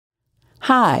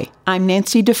Hi, I'm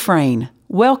Nancy Dufresne.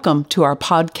 Welcome to our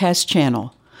podcast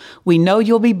channel. We know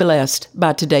you'll be blessed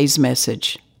by today's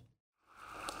message.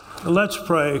 Let's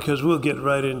pray because we'll get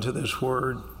right into this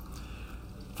word.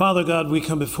 Father God, we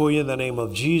come before you in the name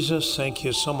of Jesus. Thank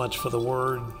you so much for the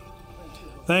word.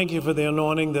 Thank you for the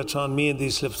anointing that's on me and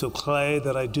these lips of clay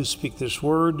that I do speak this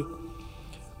word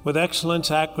with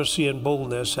excellence, accuracy, and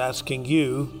boldness, asking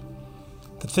you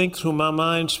to think through my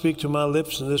mind, speak to my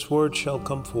lips, and this word shall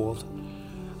come forth,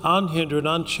 unhindered,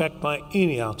 unchecked by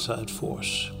any outside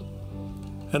force,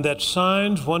 and that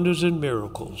signs, wonders, and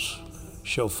miracles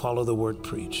shall follow the word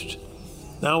preached.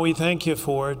 Now we thank you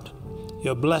for it,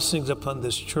 your blessings upon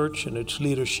this church and its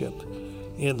leadership,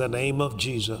 in the name of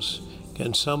Jesus.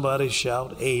 Can somebody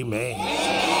shout amen?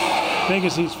 Take a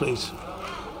seat, please.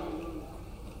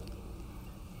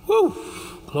 Woo!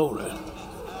 Glory.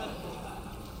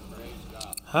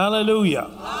 Hallelujah.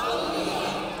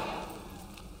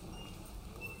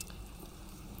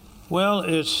 Well,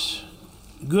 it's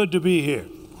good to be here.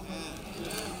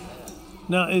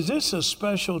 Now, is this a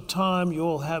special time? You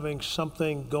all having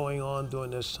something going on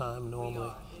during this time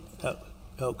normally?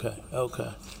 Okay.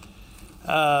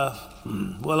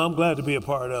 Well, I'm glad to be a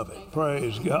part of it.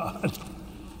 Praise God.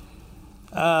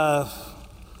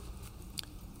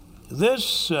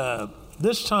 This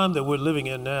time that we're living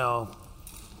in now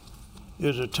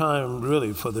is a time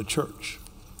really for the church.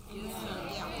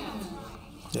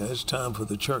 Yeah, it's time for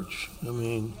the church. I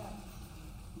mean,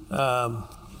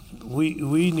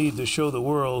 we need to show the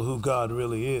world who God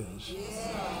really is,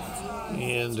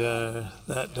 and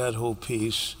that whole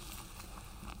piece.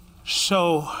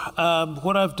 So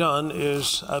what I've done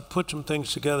is I've put some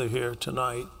things together here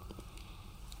tonight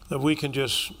that we can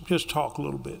just talk a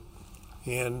little bit,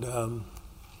 and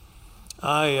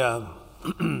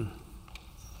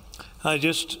I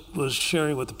just was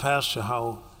sharing with the pastor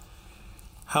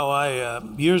how I,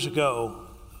 years ago,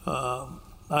 I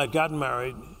had gotten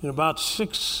married, and about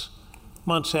 6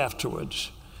 months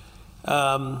afterwards,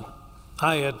 I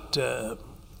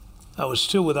was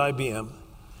still with IBM,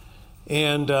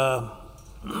 and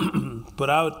but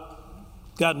I had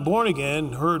gotten born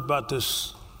again, heard about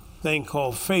this thing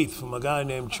called faith from a guy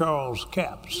named Charles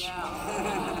Capps,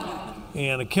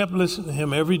 and I kept listening to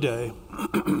him every day,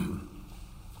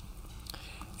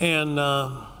 and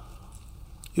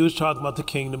he was talking about the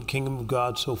kingdom of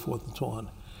God, so forth and so on.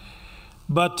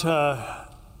 But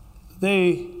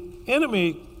the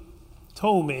enemy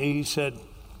told me, he said,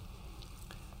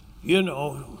 you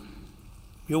know,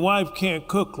 your wife can't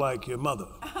cook like your mother.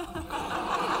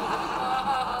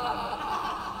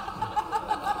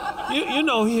 you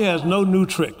know, he has no new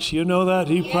tricks. You know that?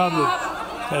 He probably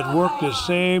had worked the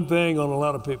same thing on a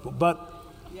lot of people. But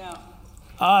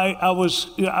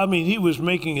he was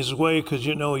making his way because,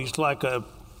 you know, he's like the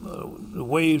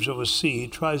waves of a sea. He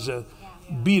tries to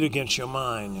beat against your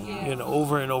mind, you know,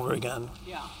 over and over again.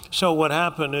 So what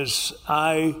happened is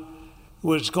I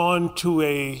was going to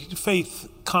a faith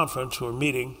conference or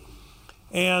meeting,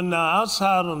 and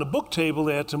outside on the book table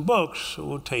they had some books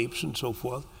or tapes and so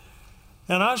forth,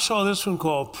 and I saw this one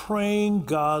called Praying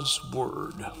God's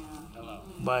Word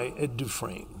by Ed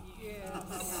Dufresne.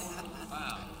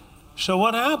 So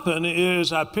what happened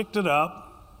is I picked it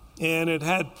up, and it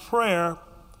had prayer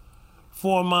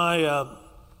for my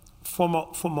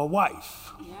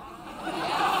wife.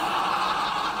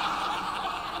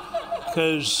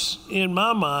 Because in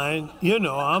my mind, you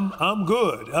know, I'm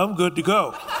good. I'm good to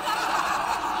go.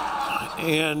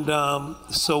 And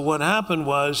so what happened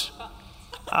was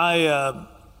I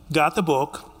got the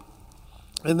book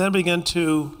and then began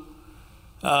to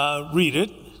read it.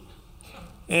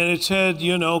 And it said,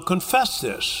 you know, confess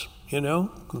this, you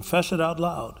know, confess it out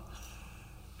loud.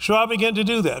 So I began to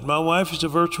do that. My wife is a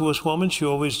virtuous woman. She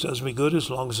always does me good as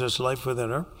long as there's life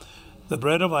within her. The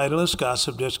bread of idleness,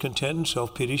 gossip, discontent, and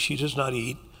self-pity she does not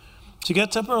eat. She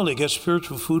gets up early, gets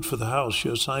spiritual food for the house. She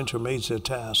assigns her maids their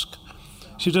task.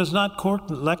 She does not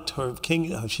neglect her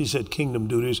kingdom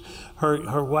duties,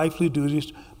 her wifely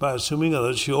duties by assuming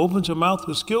others. She opens her mouth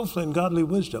with skillful and godly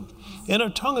wisdom. In her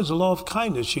tongue is the law of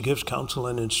kindness. She gives counsel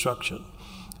and instruction.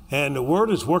 And the word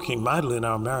is working mightily in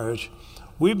our marriage.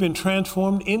 We've been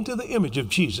transformed into the image of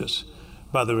Jesus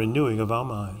by the renewing of our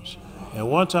minds. And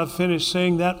once I finished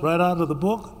saying that right out of the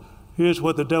book, here's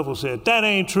what the devil said. That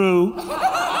ain't true.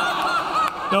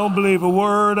 Don't believe a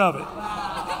word of it.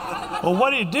 Well,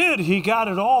 what he did, he got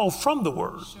it all from the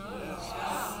word.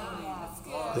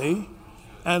 See?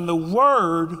 And the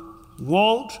word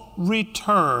won't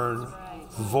return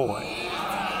void.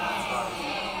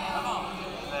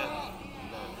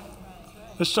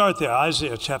 Let's start there.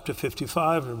 Isaiah chapter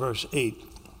 55 and verse 8.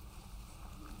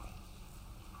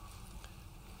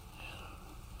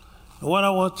 And what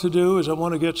I want to do is I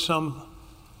want to get some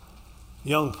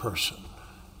young person,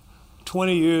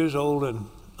 20 years old and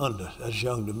under. That's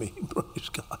young to me, praise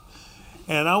God.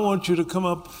 And I want you to come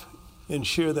up and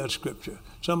share that scripture.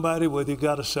 Somebody, whether you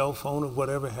got a cell phone or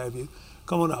whatever have you,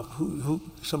 come on up.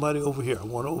 Somebody over here. I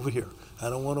want over here. I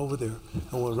don't want over there.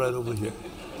 I want right over here.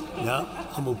 Now,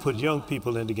 I'm going to put young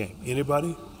people in the game.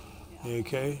 Anybody?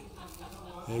 Okay.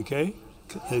 Okay.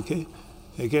 Okay.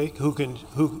 Okay.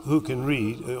 Who can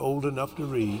read? Old enough to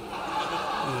read.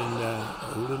 And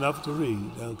old enough to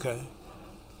read. Okay.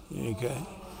 Okay.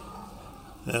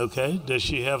 Okay. Does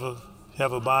she have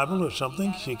a Bible or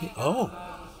something? She can. Oh,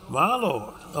 my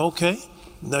Lord. Okay.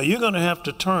 Now you're going to have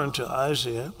to turn to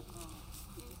Isaiah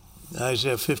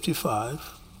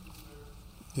 55.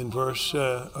 In verse,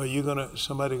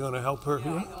 somebody going to help her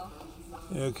here?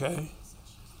 Okay.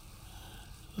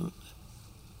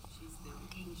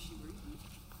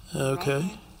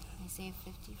 Okay. Isaiah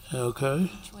 55.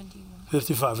 Okay.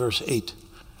 55, verse 8.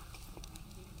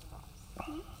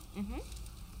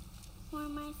 For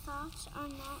my thoughts are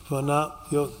not. For now,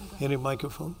 any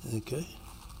microphone? Okay.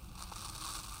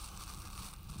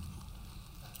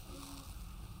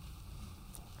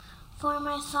 For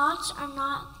my thoughts are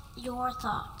not your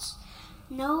thoughts,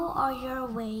 no are your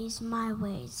ways my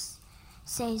ways,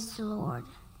 says the Lord.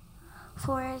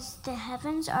 For as the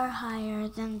heavens are higher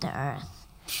than the earth,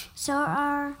 so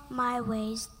are my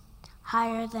ways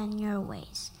higher than your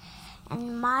ways,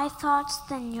 and my thoughts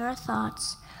than your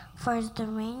thoughts. For as the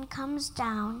rain comes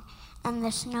down and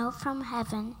the snow from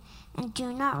heaven, and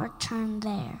do not return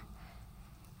there,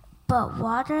 but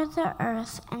water the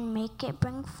earth and make it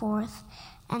bring forth,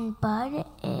 and bud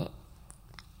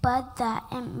that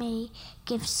it may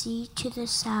give seed to the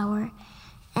sower,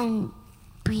 and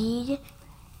bread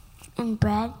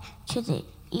to the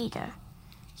eater.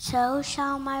 So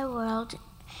shall my word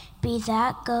be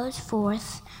that goes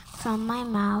forth from my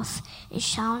mouth. It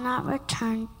shall not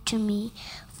return to me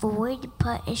void,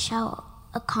 but it shall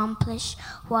accomplish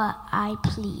what I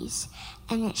please,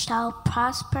 and it shall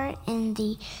prosper in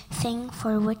the thing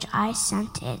for which I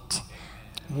sent it.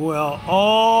 Well,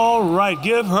 all right.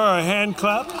 Give her a hand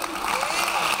clap.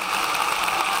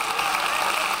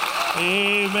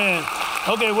 Amen.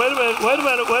 Okay, wait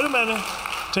a minute.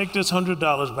 Take this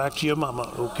 $100 back to your mama,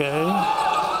 okay?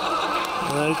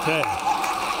 Okay.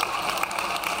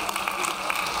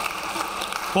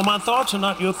 For my thoughts are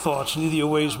not your thoughts, neither your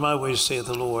ways my ways, saith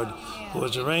the Lord. For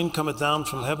as the rain cometh down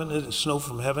from heaven, and the snow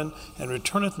from heaven, and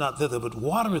returneth not thither, but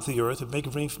watereth the earth, and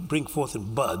maketh bring forth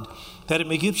and bud, that it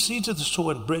may give seed to the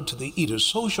sower and bread to the eater,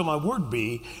 so shall my word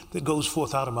be that goes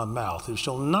forth out of my mouth. It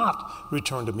shall not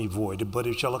return to me void, but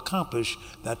it shall accomplish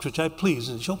that which I please,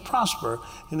 and it shall prosper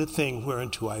in the thing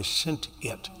whereunto I sent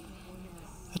it.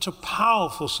 That's a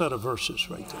powerful set of verses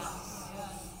right there.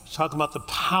 It's talking about the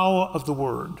power of the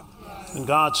word. When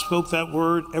God spoke that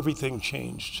word, everything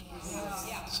changed.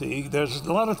 See, there's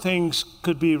a lot of things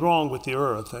could be wrong with the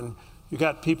earth, and you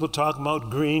got people talking about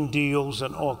green deals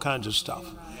and all kinds of stuff.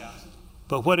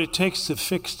 But what it takes to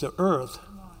fix the earth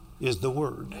is the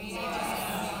word.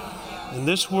 And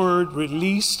this word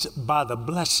released by the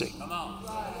blessing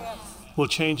will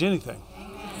change anything.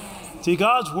 See,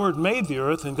 God's word made the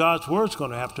earth, and God's word's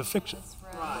going to have to fix it.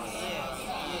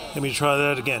 Let me try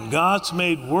that again. God's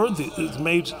word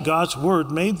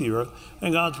made the earth,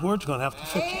 and God's word's going to have to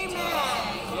fix it.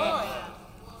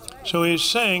 So he's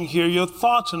saying here, your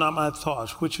thoughts are not my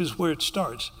thoughts, which is where it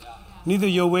starts. Neither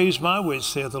your ways my ways,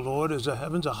 saith the Lord. As the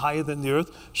heavens are higher than the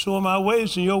earth, so are my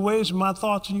ways and your ways, and my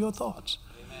thoughts and your thoughts.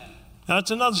 Amen. Now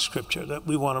that's another scripture that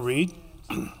we want to read.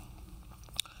 And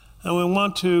we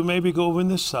want to maybe go over on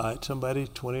this side, somebody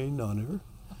 20 and under.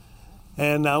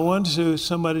 And I want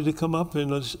somebody to come up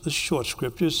in a short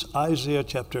scriptures, Isaiah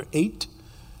chapter 8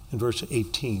 and verse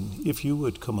 18. If you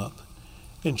would come up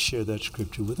and share that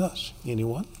scripture with us.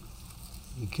 Anyone?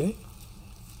 Okay.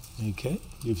 Okay.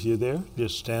 If you're there,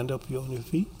 just stand up on your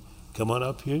feet. Come on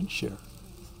up here and share.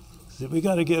 See, we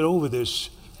got to get over this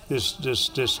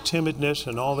timidness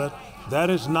and all that. That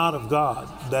is not of God.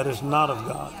 That is not of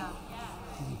God.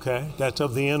 Okay? That's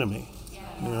of the enemy.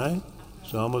 All right?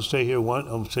 So I'm going to stay here I'm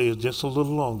going to stay just a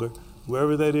little longer.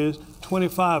 Wherever that is,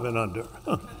 25 and under.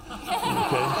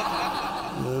 Okay?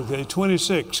 Okay,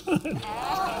 26.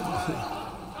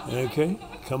 Okay?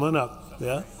 Come on up.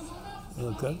 Yeah?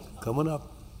 Okay? Come on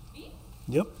up.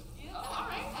 Yep.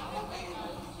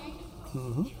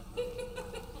 Mm-hmm.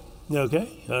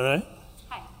 Okay? All right?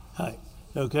 Hi.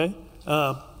 Okay?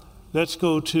 Let's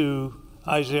go to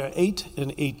Isaiah 8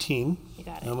 and 18. You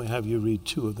got it. I'm going to have you read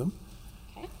two of them.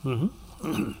 Okay. Mm-hmm.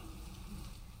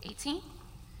 18.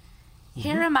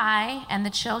 Here am I and the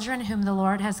children whom the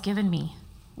Lord has given me.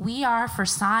 We are for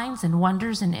signs and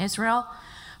wonders in Israel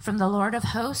from the Lord of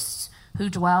hosts who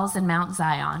dwells in Mount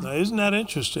Zion. Now, isn't that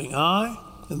interesting? I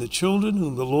and the children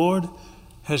whom the Lord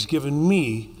has given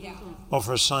me are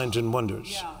for signs and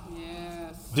wonders.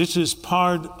 Yes. This is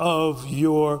part of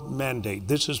your mandate.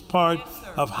 This is part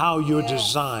of how you're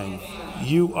designed.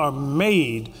 You are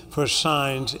made for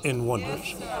signs and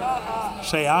wonders.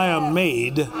 Say, I am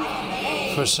made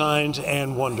for signs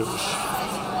and wonders.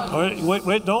 All right,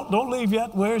 wait, don't leave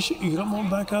yet. Where is she? You come on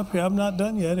back up here. I'm not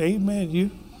done yet. Amen.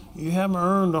 You haven't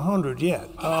earned 100 yet.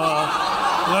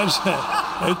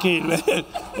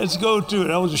 Let's go to it.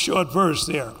 That was a short verse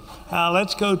there.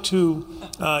 Let's go to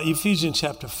Ephesians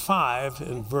chapter 5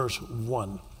 and verse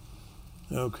 1.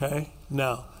 Okay?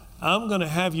 Now, I'm going to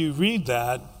have you read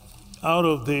that out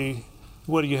of the,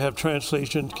 what do you have,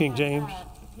 translation? King James?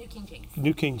 New King James.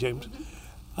 New King James.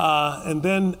 And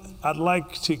then I'd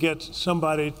like to get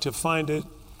somebody to find it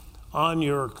on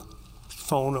your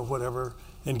phone or whatever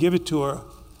and give it to her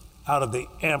out of the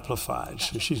Amplified.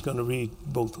 So she's going to read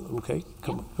both. Okay?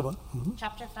 Come on. Mm-hmm.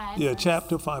 Chapter 5. Yeah,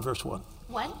 chapter 5, verse 1.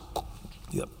 1?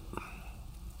 Yep.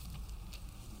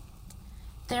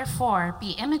 Therefore,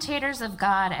 be imitators of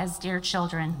God as dear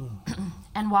children,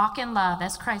 and walk in love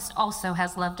as Christ also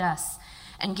has loved us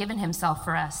and given himself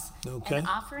for us. Okay. An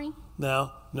offering?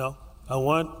 Now, no. I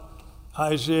want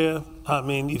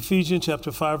Ephesians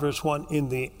chapter 5, verse 1 in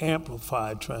the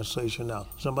Amplified translation now.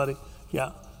 Somebody?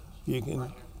 Yeah. You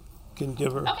can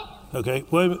give her. Okay.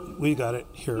 Wait, we got it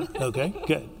here. Okay.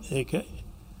 Good. Okay.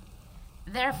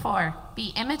 Therefore,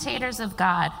 be imitators of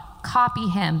God, copy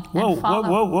him, Whoa. and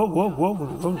follow.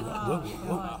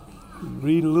 Whoa.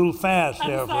 Read a little fast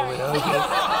there for me. Okay.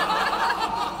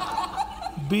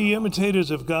 Be imitators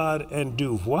of God and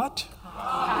do what?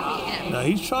 Copy him. Now,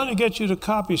 he's trying to get you to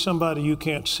copy somebody you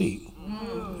can't see.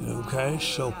 Okay,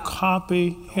 so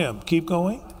copy him. Keep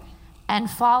going. And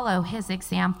follow his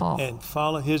example. And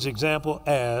follow his example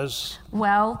as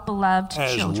Well-beloved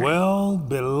children.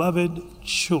 Well-beloved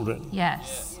children.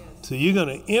 Yes. So you're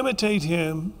going to imitate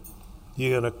him.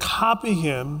 You're going to copy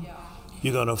him.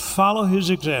 You're going to follow his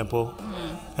example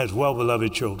as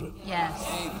well-beloved children. Yes.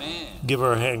 Amen. Give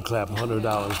her a hand clap,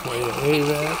 $100 for you.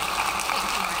 Amen.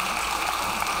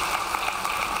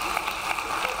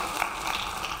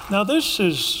 Now this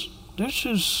is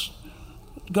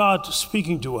God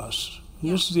speaking to us.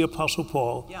 This is the Apostle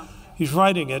Paul. He's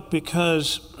writing it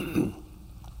because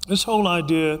this whole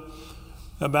idea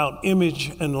about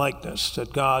image and likeness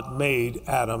that God made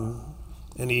Adam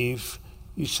and Eve.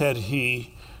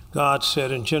 God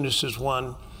said in Genesis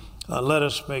 1, let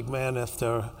us make man after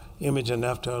our image and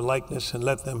after our likeness, and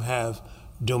let them have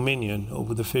dominion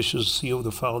over the fishes, the sea, over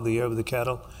the fowl of the air, over the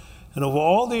cattle, and over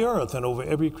all the earth, and over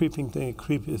every creeping thing that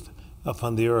creepeth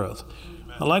upon the earth.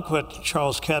 Amen. I like what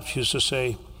Charles Capps used to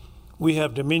say, we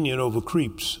have dominion over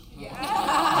creeps.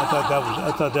 I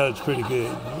thought that was pretty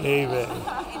good. Amen.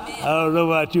 I don't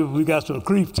know about you, but we got some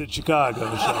creeps in Chicago. So.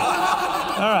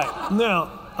 All right,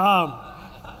 now,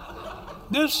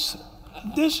 this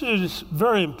is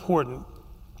very important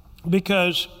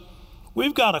because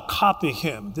we've got to copy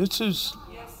him. This is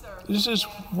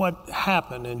what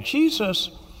happened. And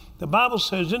Jesus, the Bible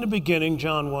says in the beginning,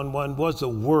 John 1:1, was the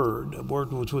Word. The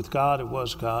Word was with God, it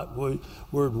was God.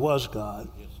 Word was God.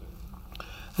 Yes, sir.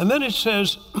 And then it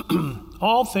says,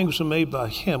 all things were made by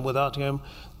him. Without him,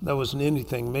 there wasn't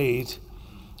anything made.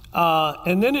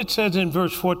 And then it says in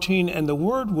verse 14, and the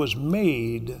Word was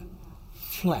made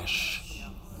flesh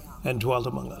and dwelt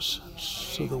among us.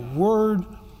 So the Word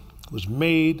was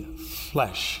made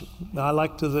flesh. Now, I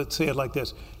like to say it like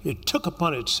this. It took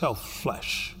upon itself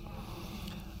flesh.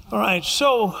 All right,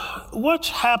 so what's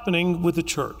happening with the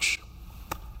church?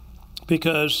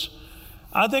 Because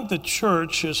I think the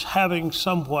church is having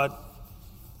somewhat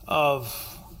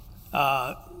of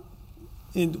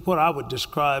in what I would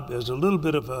describe as a little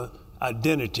bit of an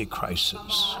identity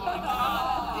crisis. Okay.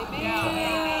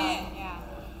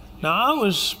 Now, I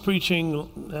was preaching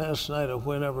last night or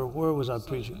whenever, where was I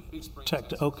preaching?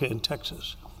 In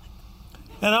Texas.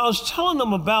 And I was telling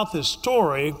them about this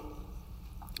story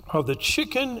of the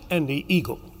chicken and the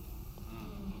eagle.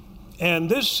 And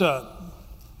this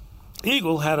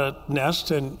eagle had a nest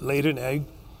and laid an egg.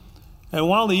 And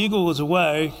while the eagle was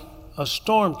away, a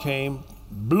storm came,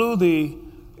 blew the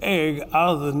egg out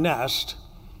of the nest,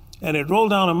 and it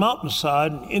rolled down a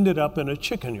mountainside and ended up in a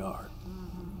chicken yard.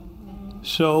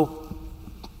 So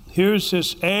here's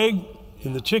this egg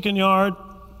in the chicken yard.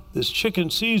 This chicken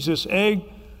sees this egg,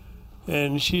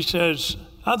 and she says,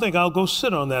 I think I'll go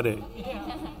sit on that egg.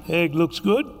 Egg looks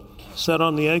good. Sat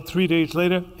on the egg. 3 days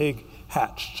later, egg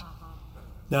hatched.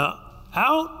 Now,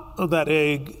 out of that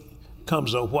egg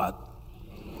comes a what?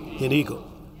 An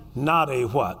eagle, not a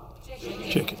what?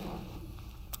 Chicken.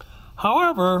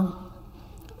 However,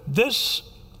 this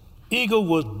eagle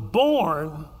was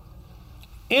born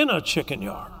in a chicken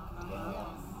yard.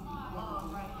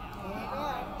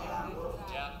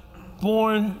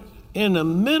 Born in the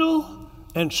middle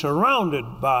and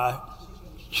surrounded by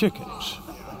chickens.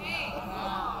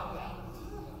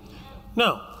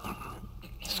 Now,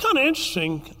 it's kind of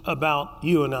interesting about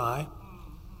you and I.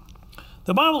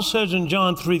 The Bible says in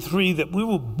John 3:3 that we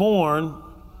were born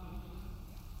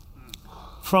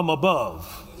from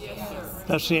above. Yes,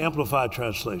 that's the Amplified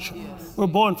translation. Yes. We're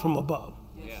born from above.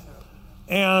 Yes.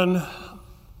 And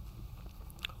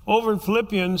over in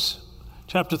Philippians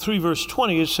chapter 3, verse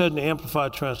 20, it said in the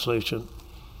Amplified translation,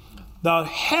 "The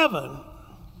heaven,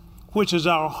 which is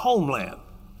our homeland."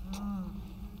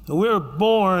 And we're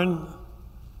born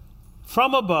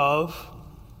from above,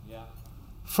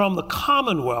 from the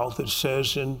commonwealth, it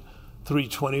says in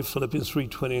 3:20, Philippians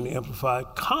 3:20 in the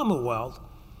Amplified, commonwealth,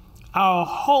 our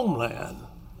homeland,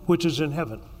 which is in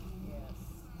heaven. Yes.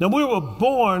 Now we were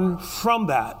born from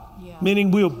that,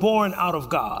 meaning we were born out of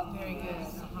God.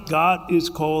 God is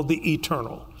called the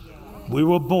eternal. We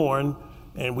were born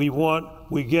and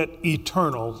we get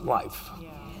eternal life.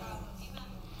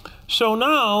 So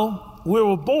now we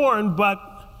were born, but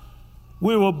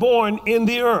we were born in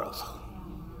the earth.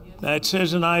 Now it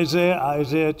says in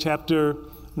Isaiah chapter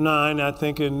 9, I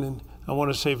think, I want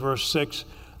to say verse 6,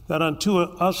 that unto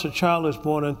us a child is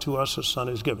born, unto us a son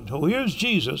is given. So here's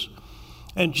Jesus,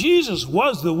 and Jesus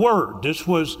was the Word. This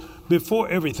was before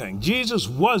everything. Jesus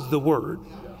was the Word,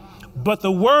 but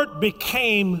the Word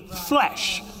became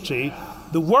flesh. See,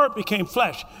 the Word became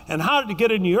flesh. And how did it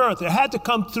get in the earth? It had to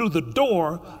come through the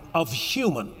door of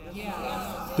human,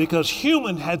 because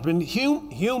human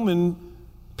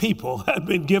people had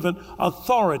been given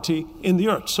authority in the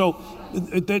earth. So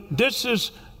this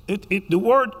is the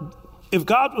Word. If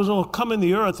God was going to come in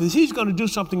the earth, if he's going to do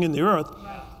something in the earth,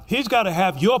 he's got to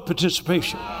have your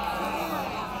participation.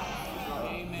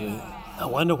 I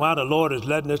wonder why the Lord is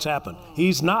letting this happen.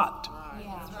 He's not.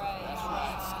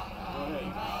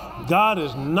 God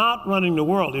is not running the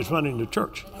world. He's running the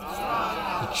church.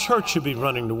 The church should be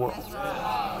running the world.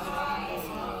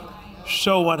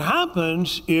 So what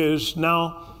happens is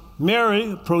now Mary,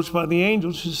 approached by the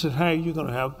angels, she said, hey, you're going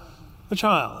to have a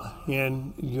child,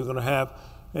 and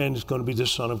it's going to be the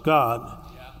Son of God.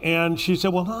 And she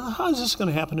said, well, how is this going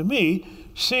to happen to me,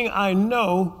 seeing I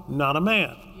know not a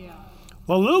man?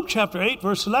 Well, Luke chapter 8,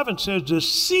 verse 11 says the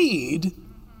seed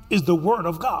is the word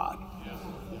of God.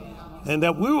 And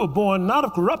that we were born not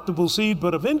of corruptible seed,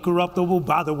 but of incorruptible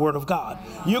by the word of God.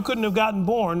 You couldn't have gotten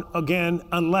born again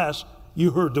unless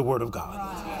you heard the word of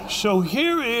God. So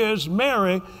here is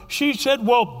Mary. She said,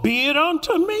 well, be it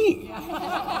unto me.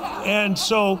 And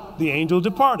so the angel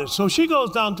departed. So she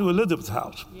goes down to Elizabeth's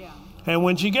house. And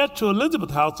when she gets to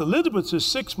Elizabeth's house, Elizabeth is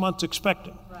 6 months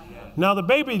expecting. Now the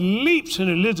baby leaps in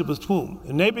Elizabeth's womb,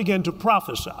 and they begin to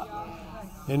prophesy.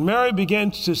 And Mary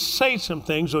begins to say some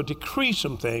things or decree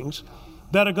some things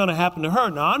that are going to happen to her.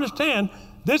 Now understand,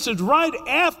 this is right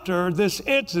after this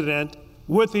incident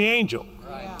with the angel.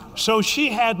 So she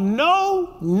had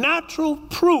no natural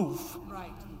proof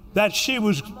that she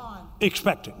was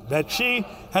expecting, that she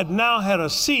had now had a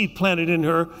seed planted in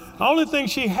her. The only thing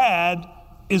she had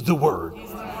is the word.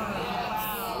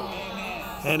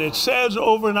 And it says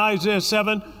over in Isaiah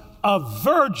 7, a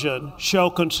virgin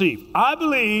shall conceive. I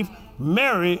believe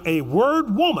Mary, a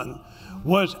word woman,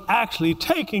 was actually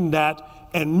taking that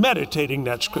and meditating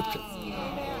that scripture.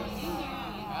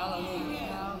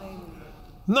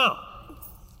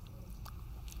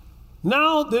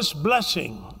 Now this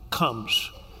blessing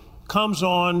comes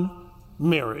on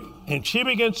Mary, and she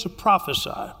begins to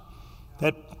prophesy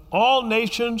that all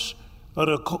nations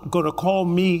are going to call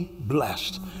me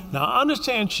blessed. Now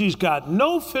understand, she's got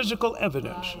no physical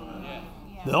evidence.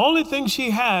 The only thing she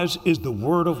has is the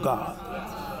word of God.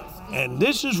 And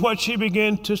this is what she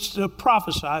began to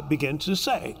prophesy, begin to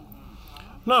say.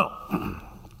 Now,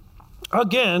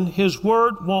 again, his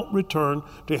word won't return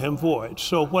to him void.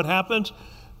 So what happens?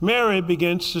 Mary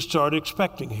begins to start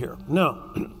expecting here.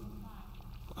 Now,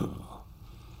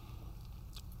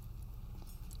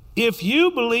 if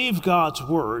you believe God's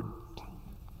word,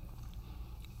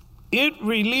 it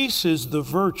releases the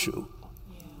virtue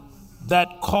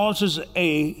that causes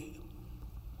it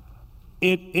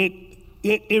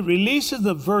releases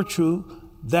the virtue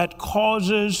that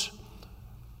causes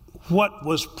what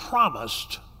was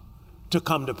promised to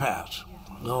come to pass.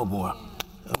 Oh boy,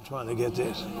 I'm trying to get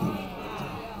this.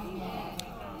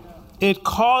 it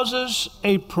causes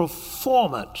a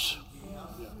performance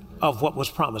of what was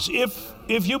promised. If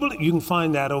you believe, you can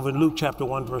find that over in Luke chapter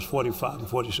 1, verse 45 and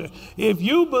 46. If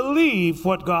you believe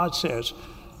what God says,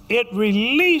 it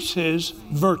releases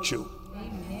virtue.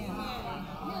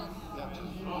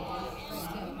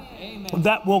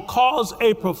 That will cause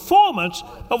a performance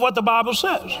of what the Bible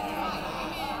says.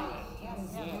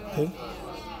 Okay?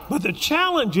 But the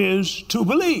challenge is to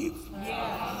believe.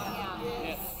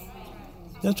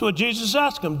 That's what Jesus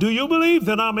asked him. Do you believe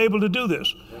that I'm able to do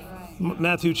this?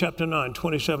 Matthew chapter 9,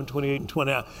 27, 28, and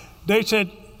 29. They said,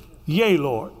 yea,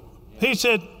 Lord. He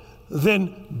said,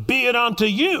 then be it unto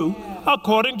you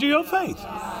according to your faith.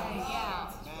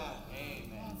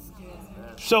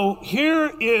 So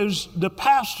here is the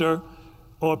pastor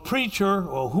or preacher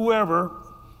or whoever.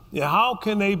 How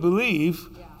can they believe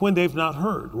when they've not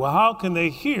heard? Well, how can they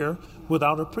hear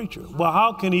without a preacher? Well,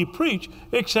 how can he preach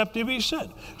except he be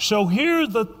sent? So here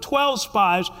the 12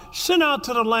 spies sent out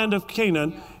to the land of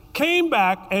Canaan, came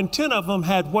back, and 10 of them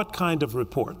had what kind of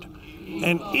report?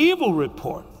 An evil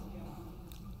report.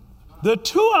 The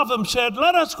 2 of them said,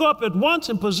 let us go up at once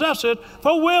and possess it,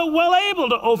 for we're well able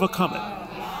to overcome it.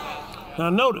 Now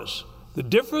notice the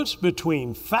difference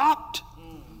between fact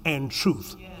and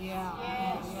truth.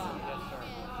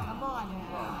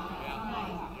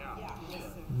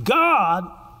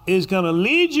 God is going to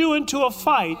lead you into a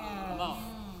fight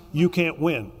you can't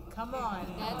win. Come on.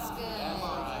 That's good.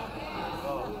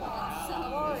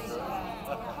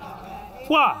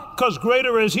 Why? Because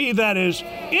greater is he that is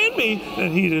in me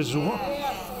than he that is in the world.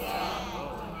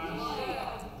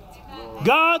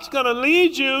 God's going to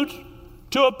lead you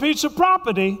to a piece of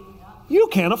property you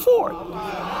can't afford.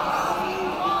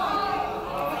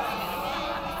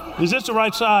 Is this the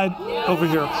right side over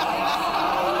here?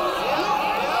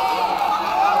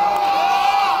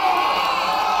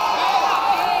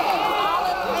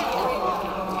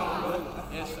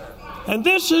 And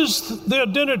this is the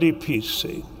identity piece,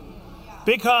 see,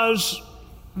 because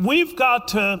we've got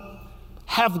to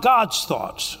have God's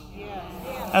thoughts.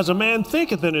 As a man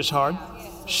thinketh in his heart,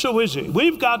 so is he.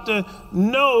 We've got to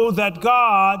know that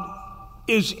God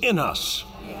is in us.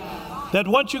 That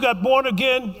once you got born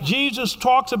again, Jesus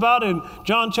talks about in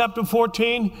John chapter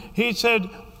 14, he said,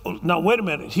 now wait a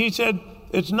minute, he said,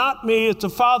 it's not me, it's the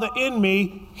Father in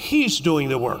me, he's doing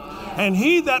the work. And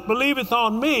he that believeth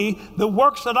on me, the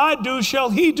works that I do shall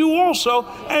he do also,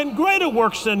 and greater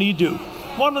works than he do.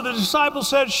 One of the disciples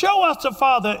said, show us the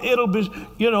Father, it'll be,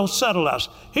 settle us.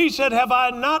 He said, have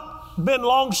I not been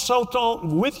long so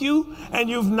with you, and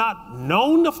you've not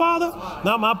known the Father?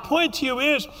 Now my point to you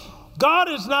is, God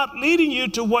is not leading you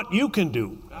to what you can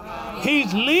do.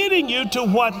 He's leading you to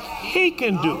what he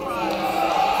can do.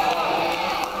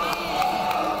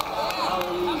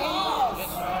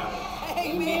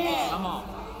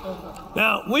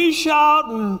 Now, we shout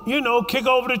and, kick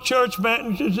over the church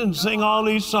benches and sing all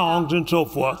these songs and so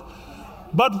forth.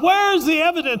 But where's the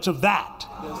evidence of that?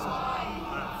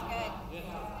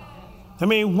 I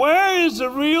mean, where is the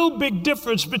real big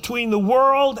difference between the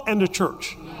world and the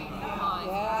church?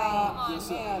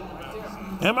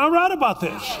 Am I right about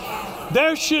this?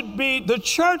 The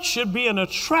church should be an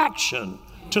attraction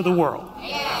to the world.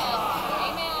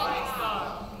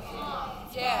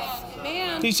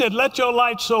 He said, let your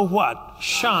light so what?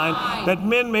 Shine, that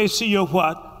men may see your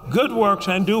what? Good works,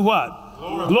 and do what?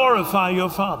 Glorify your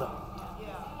Father.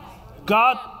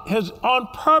 God has on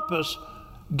purpose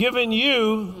given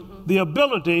you the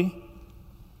ability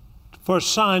for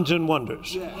signs and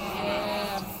wonders.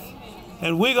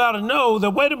 And we got to know that,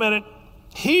 wait a minute,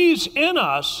 he's in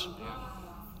us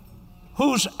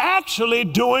who's actually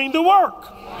doing the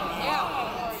work.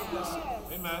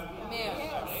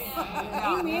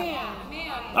 Amen.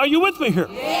 Are you with me here?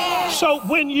 Yeah. So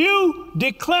when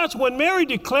Mary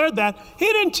declared that, he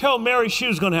didn't tell Mary she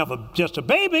was going to have just a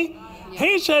baby.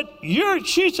 He said,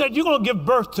 she said, you're going to give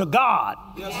birth to God.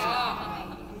 Yes.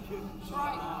 That's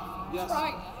right. That's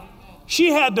right.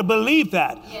 She had to believe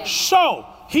that. Yes. So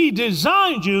he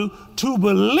designed you to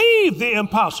believe the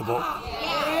impossible.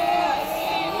 Yes.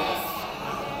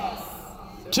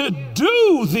 To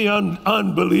do the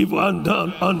unbelievable,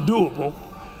 undoable.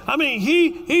 I mean,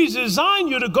 he's designed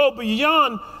you to go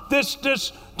beyond this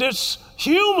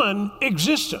human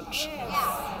existence.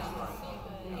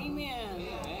 Amen.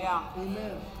 Yeah.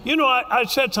 I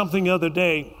said something the other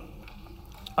day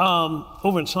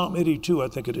over in Psalm 82, I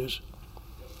think it is.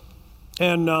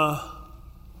 And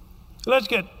let's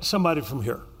get somebody from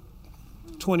here,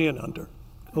 20 and under,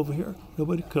 over here.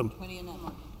 Nobody come. 20 and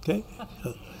under. Okay.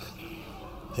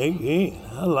 Hey,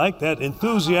 I like that.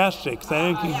 Enthusiastic.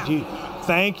 Thank you, Jesus.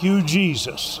 Thank you,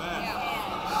 Jesus.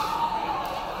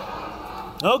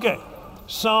 Okay.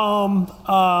 Psalm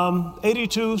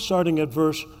 82, starting at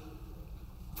verse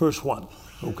 1.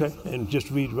 Okay? And just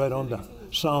read right on down.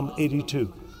 Psalm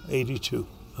 82. 82.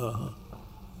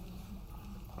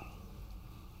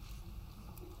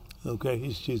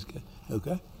 Okay, she's good.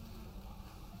 Okay.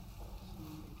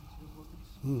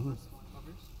 Mm-hmm.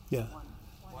 Yeah.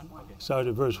 Start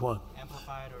at verse 1.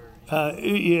 Amplified or?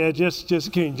 Yeah,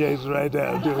 just King James right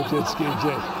there. Do it, just King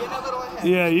James.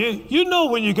 Yeah, you know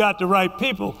when you got the right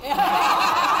people.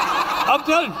 I'm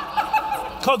telling you.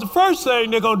 Because the first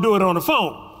thing, they're going to do it on the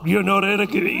phone. They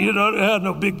have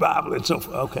no big Bible and so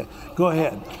forth. Okay, go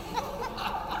ahead.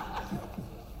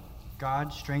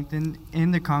 God strengthened in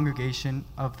the congregation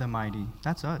of the mighty.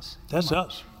 That's us. That's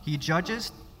us. He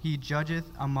judgeth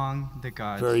among the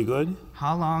gods. Very good.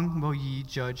 How long will ye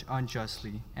judge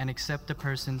unjustly and accept the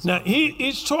persons? Now,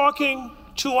 he's talking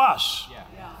to us. Yeah.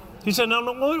 He said, no,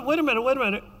 wait a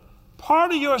minute. Part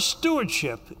of your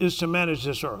stewardship is to manage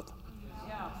this earth.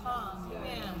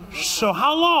 So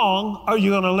how long are you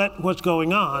going to let what's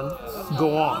going on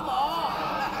go on?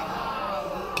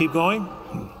 Keep going.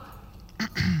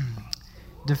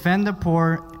 Defend the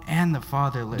poor and the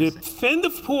fatherless. Defend the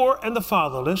poor and the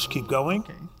fatherless. Keep going.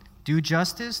 Okay. Do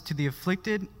justice to the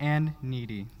afflicted and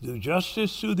needy. Do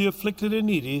justice to the afflicted and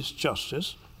needy is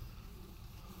justice.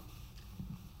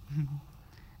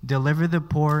 Deliver the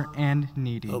poor and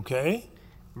needy. Okay.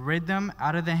 Rid them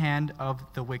out of the hand of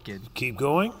the wicked. Keep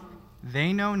going.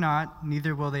 They know not,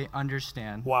 neither will they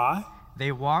understand. Why?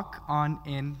 They walk on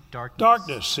in darkness.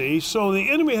 Darkness, see? So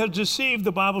the enemy has deceived,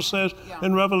 the Bible says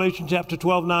in Revelation chapter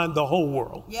 12:9, the whole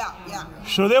world. Yeah.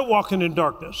 So they're walking in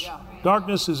darkness.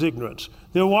 Darkness is ignorance.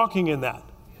 They're walking in that.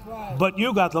 But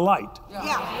you got the light.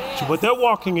 So, but they're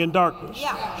walking in darkness.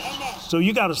 Amen. So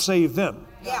you got to save them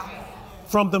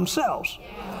from themselves.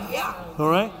 All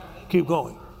right? Keep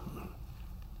going.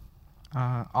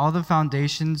 All the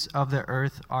foundations of the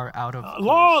earth are out of place.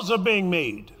 Laws are being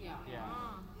made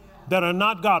that are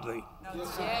not godly.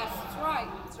 Yes, that's right.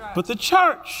 But the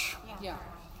church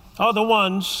are the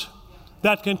ones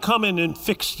that can come in and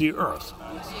fix the earth.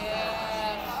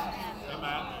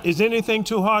 Is anything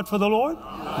too hard for the Lord?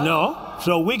 No.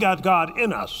 So we got God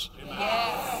in us.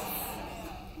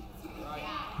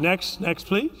 Next,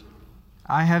 please.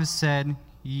 I have said,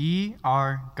 ye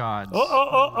are gods.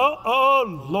 Oh,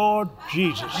 Lord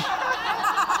Jesus.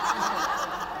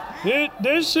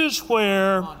 This is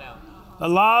where a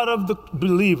lot of the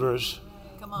believers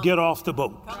get off the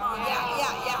boat.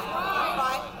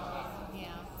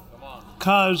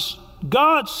 Because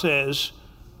God says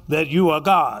that you are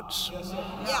gods.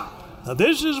 Now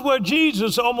this is where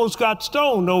Jesus almost got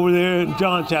stoned over there in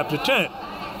John chapter 10.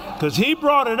 Because he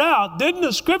brought it out. Didn't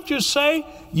the scriptures say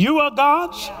you are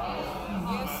gods?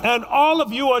 And all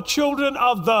of you are children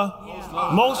of the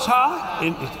Most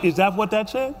High? Is that what that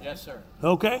said? Yes, sir.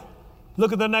 Okay.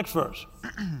 Look at the next verse.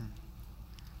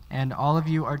 And all of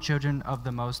you are children of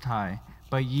the Most High,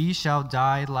 but ye shall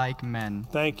die like men.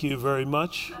 Thank you very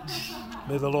much.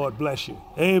 May the Lord bless you.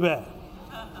 Amen.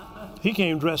 He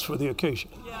came dressed for the occasion.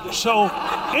 So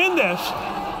in this,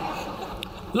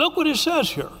 look what it says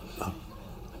here.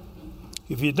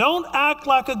 If you don't act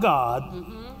like a god,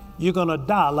 you're going to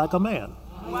die like a man.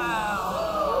 Yes,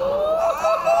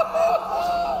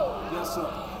 sir.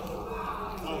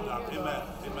 Oh, God. Amen.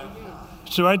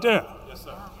 It's right there. Yes,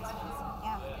 sir.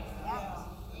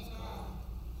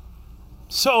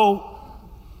 So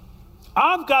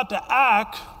I've got to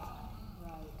act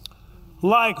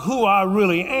like who I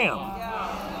really am.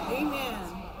 Amen.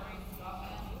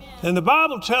 And the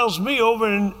Bible tells me over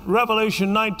in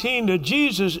Revelation 19 that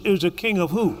Jesus is a king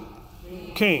of who?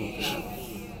 Kings.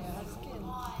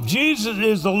 Jesus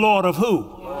is the Lord of who?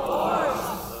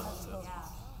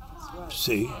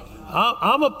 See,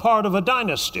 I'm a part of a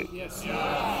dynasty.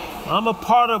 I'm a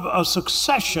part of a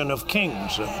succession of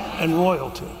kings and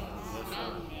royalty.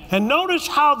 And notice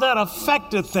how that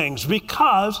affected things,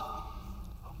 because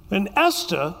when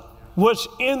Esther was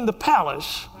in the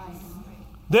palace,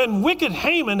 then wicked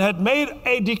Haman had made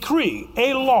a decree,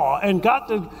 a law, and got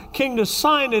the king to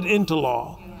sign it into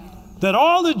law, that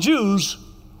all the Jews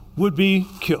would be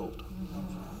killed.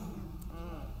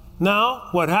 Now,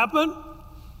 what happened?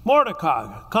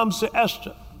 Mordecai comes to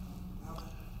Esther,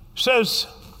 says,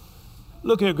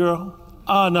 look here, girl.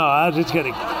 Oh, no, I'm just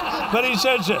kidding. But he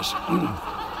says this.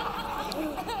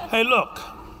 Hey, look,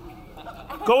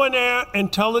 go in there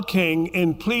and tell the king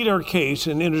and plead our case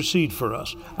and intercede for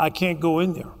us. I can't go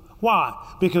in there. Why?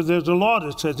 Because there's a law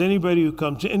that says anybody who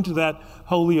comes into that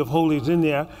Holy of Holies in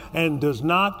there and does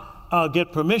not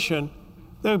get permission,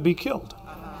 they'll be killed.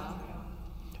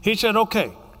 He said,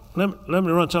 okay, let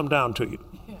me run something down to you.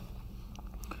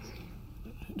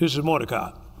 This is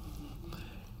Mordecai.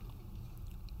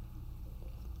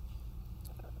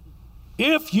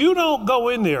 If you don't go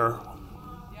in there,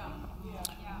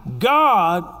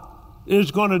 God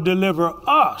is going to deliver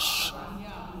us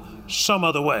some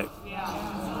other way.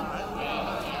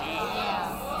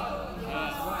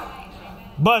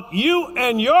 But you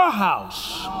and your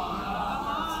house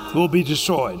will be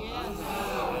destroyed.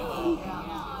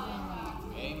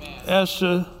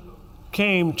 Esther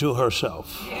came to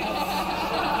herself,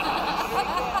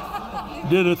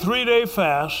 did a 3-day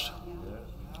fast,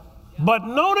 but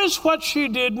notice what she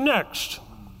did next.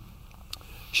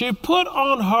 She put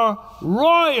on her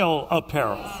royal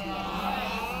apparel.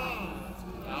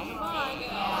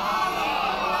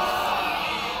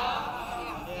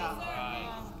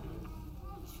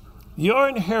 Your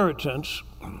inheritance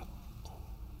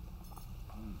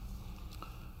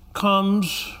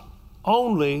comes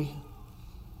only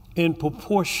in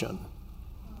proportion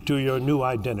to your new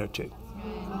identity.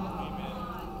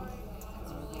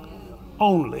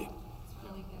 Only.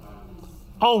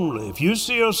 Only. If you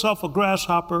see yourself a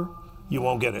grasshopper, you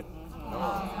won't get it.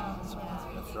 That's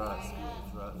right.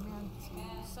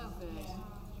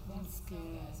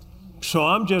 So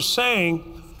I'm just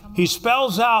saying, he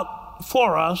spells out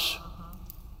for us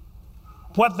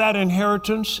what that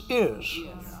inheritance is.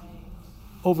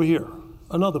 Over here,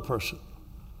 another person.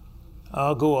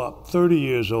 I'll go up, 30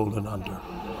 years old and under.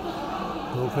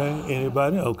 Okay,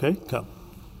 anybody? Okay, come.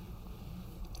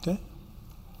 Okay,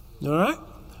 all right.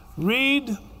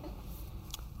 Read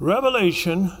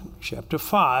Revelation chapter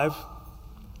 5,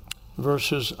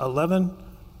 verses 11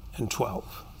 and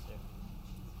 12.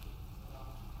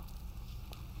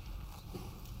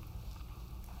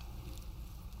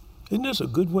 Isn't this a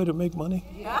good way to make money?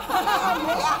 Yeah,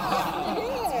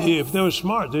 if they were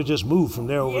smart, they'd just move from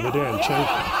there over to there and change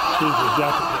the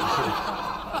jacket.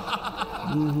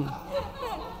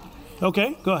 Mm-hmm.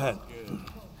 Okay, go ahead.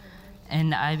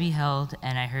 And I beheld,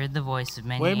 and I heard the voice of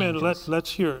many angels. Wait a minute,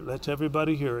 let's hear it. Let's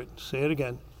everybody hear it. Say it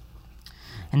again.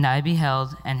 And I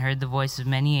beheld, and heard the voice of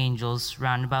many angels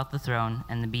round about the throne,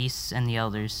 and the beasts and the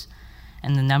elders.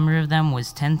 And the number of them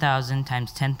was 10,000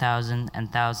 times 10,000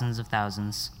 and thousands of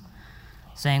thousands,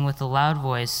 saying with a loud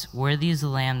voice, Worthy is the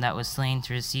Lamb that was slain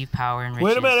to receive power and riches.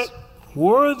 Wait a minute.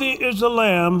 Worthy is the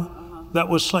Lamb that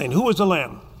was slain. Who was the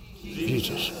Lamb?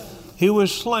 Jesus. He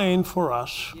was slain for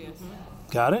us. Yes.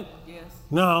 Got it? Yes.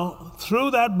 Now,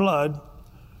 through that blood,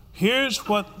 here's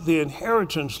what the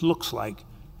inheritance looks like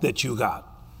that you got.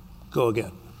 Go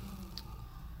again.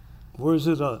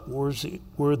 Worthy is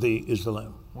the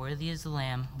Lamb. Worthy is the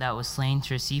Lamb that was slain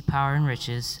to receive power and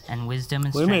riches and wisdom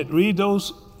and strength. Wait a minute. Read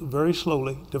those very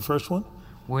slowly. The first one.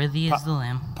 Worthy is the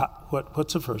Lamb.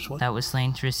 What's the first one? That was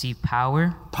slain to receive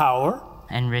power. Power.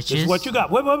 And riches. This is what you got.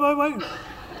 Wait.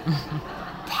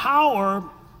 Power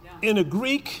in a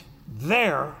Greek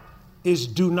there is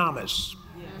dunamis.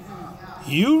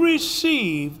 You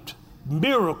received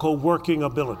miracle working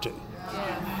ability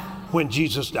when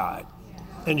Jesus died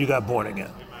and you got born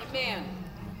again. Amen.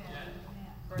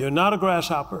 You're not a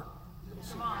grasshopper.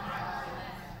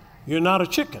 You're not a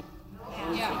chicken.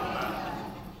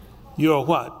 You're a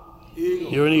what?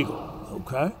 Eagle. You're an eagle.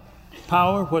 Okay.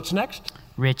 Power. What's next?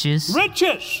 Riches.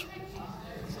 Riches.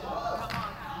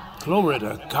 Glory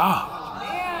to God.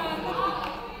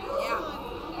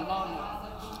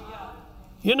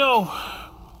 You know,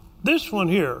 this one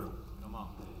here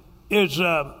is,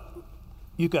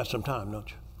 you got some time, don't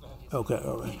you? Okay,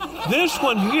 all right. This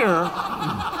one here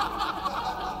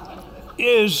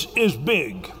is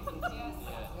big.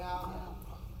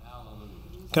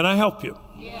 Can I help you?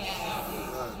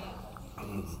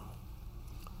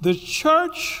 The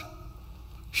church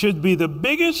should be the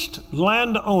biggest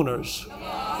landowners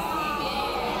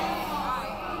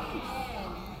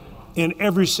in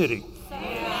every city.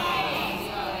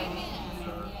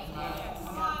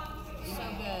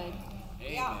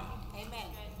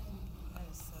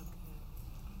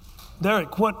 Derek,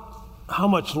 how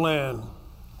much land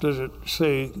does it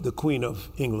say the Queen of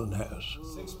England has?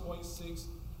 6.6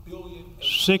 billion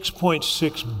acres.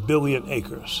 6.6 billion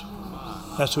acres.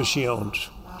 That's what she owns.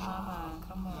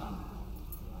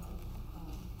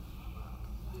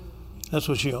 That's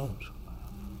what she owns.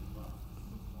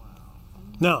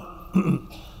 Now,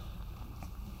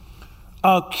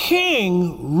 a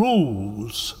king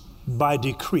rules by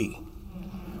decree.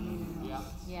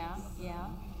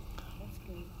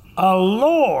 A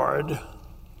lord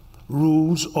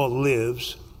rules or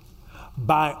lives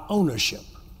by ownership.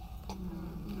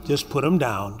 Just put them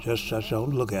down. Just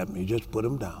don't look at me. Just put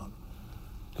them down.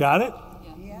 Got it?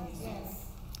 Yes.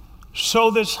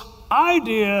 So this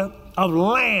idea of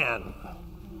land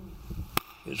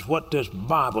is what this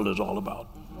Bible is all about.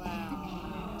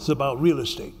 It's about real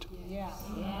estate.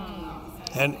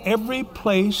 And every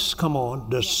place, come on,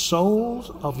 the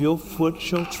soles of your foot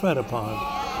shall tread upon.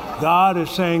 God is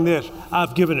saying this,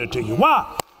 I've given it to you.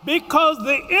 Why? Because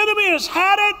the enemy has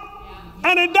had it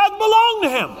and it doesn't belong to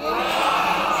him.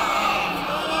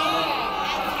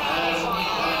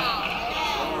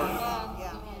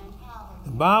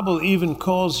 The Bible even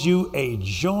calls you a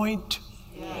joint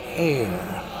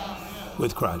heir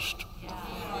with Christ.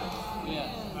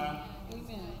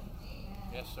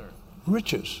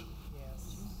 Riches.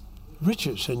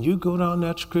 Riches. And you go down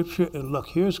that scripture and look,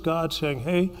 here's God saying,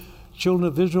 hey, children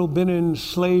of Israel been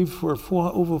enslaved for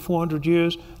over 400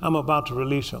 years. I'm about to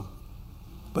release them.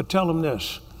 But tell them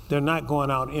this, they're not going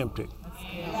out empty.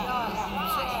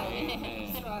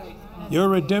 Your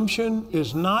redemption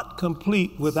is not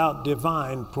complete without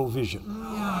divine provision.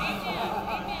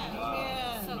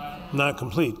 Not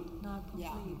complete.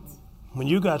 When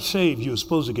you got saved, you were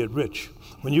supposed to get rich.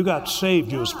 When you got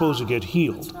saved, you were supposed to get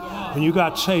healed. When you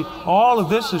got saved, all of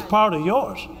this is part of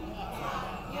yours.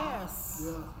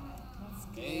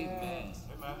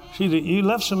 See, you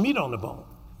left some meat on the bone.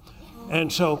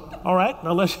 And so, all right,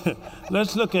 now let's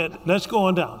go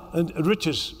on down.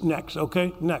 Riches next,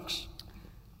 okay? Next.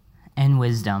 And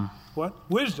wisdom. What?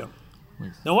 Wisdom.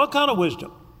 Now, what kind of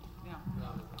wisdom?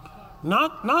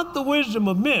 Not the wisdom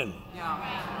of men,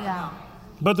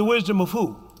 but the wisdom of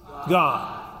who?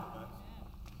 God.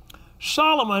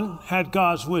 Solomon had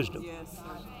God's wisdom.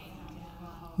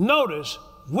 Notice,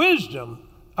 wisdom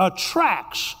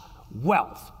attracts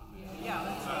wealth.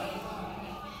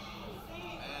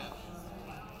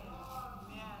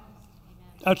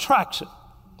 Attracts it.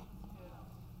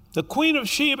 The Queen of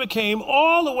Sheba came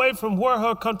all the way from where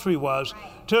her country was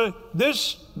to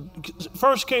this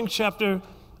 1 Kings chapter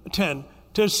 10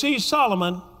 to see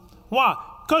Solomon. Why?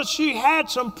 Because she had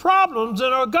some problems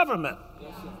in her government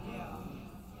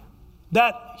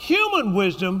that human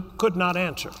wisdom could not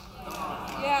answer.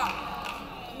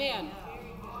 Amen.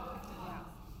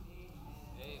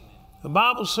 The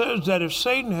Bible says that if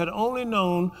Satan had only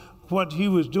known what he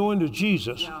was doing to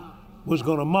Jesus was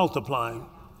going to multiply him,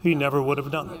 he never would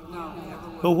have done it.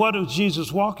 But what is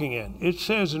Jesus walking in? It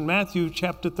says in Matthew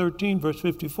chapter 13, verse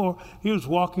 54, he was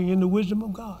walking in the wisdom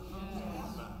of God.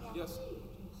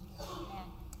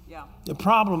 The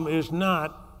problem is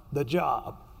not the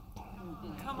job.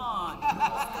 Come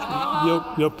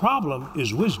on. Your problem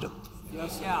is wisdom.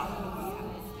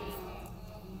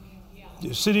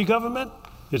 The city government,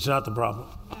 it's not the problem.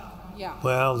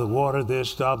 Well, the water, this,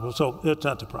 stuff, so it's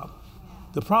not the problem.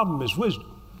 The problem is wisdom.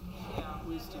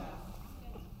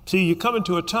 See, you come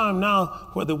into a time now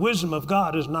where the wisdom of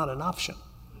God is not an option.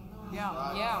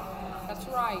 That's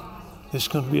right. It's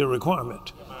going to be a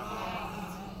requirement.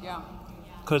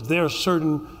 Because there are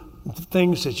certain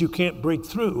things that you can't break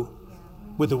through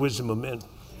with the wisdom of men.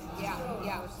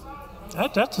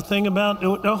 That's the thing about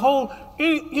the whole,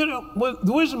 with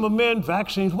the wisdom of men,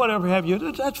 vaccines, whatever have you,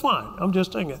 that's fine. I'm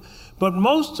just saying it. But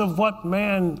most of what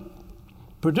man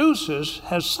produces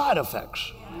has side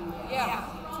effects.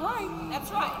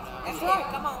 That's right. That's right.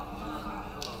 Come on.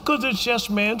 Because it's just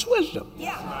man's wisdom.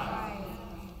 That's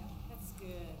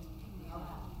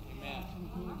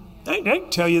good. They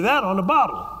tell you that on the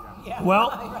bottle. Well,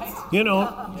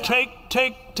 take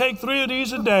 3 of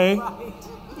these a day.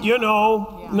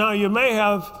 Now you may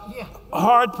have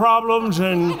heart problems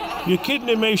and your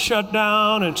kidney may shut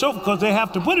down and so forth because they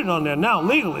have to put it on there now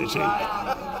legally, see,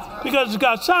 because it's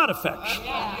got side effects.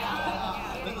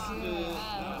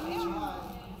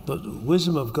 But the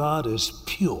wisdom of God is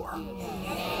pure.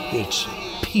 It's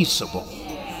peaceable,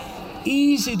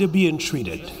 easy to be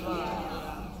entreated.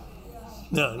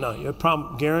 No, your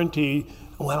problem guaranteed,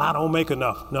 well, I don't make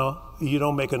enough. No, you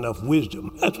don't make enough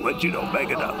wisdom. That's what you don't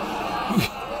make enough.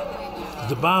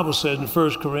 The Bible says in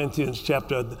 1 Corinthians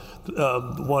chapter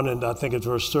 1, and I think it's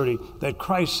verse 30, that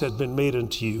Christ has been made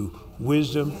unto you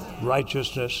wisdom,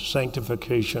 righteousness,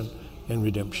 sanctification, and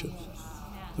redemption.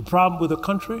 The problem with a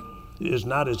country is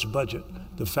not its budget,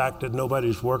 the fact that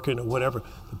nobody's working or whatever.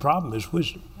 The problem is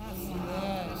wisdom.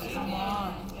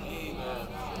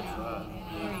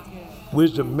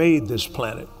 Wisdom made this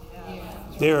planet.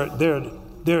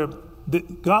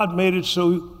 God made it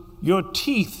so your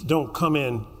teeth don't come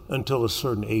in until a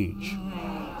certain age.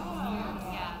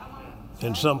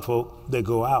 And some folk, they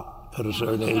go out at a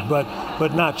certain age,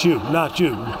 but not you.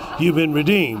 You've been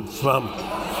redeemed from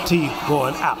teeth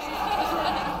going out.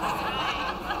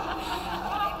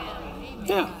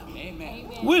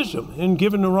 Wisdom in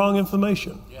giving the wrong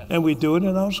information. And we do it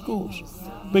in our schools.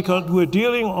 because we're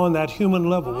dealing on that human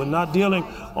level. We're not dealing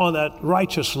on that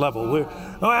righteous level.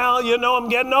 Well, you know, I'm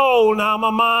getting old now.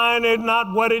 My mind is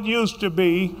not what it used to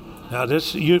be. Now,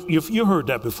 this you heard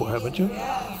that before, haven't you?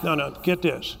 No, get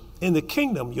this. In the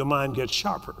kingdom, your mind gets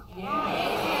sharper.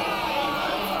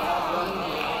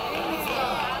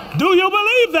 Do you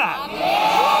believe that?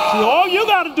 See, all you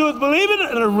got to do is believe it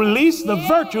and release the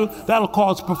virtue that'll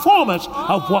cause performance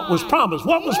of what was promised.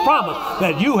 What was promised?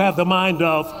 That you have the mind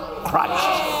of Christ.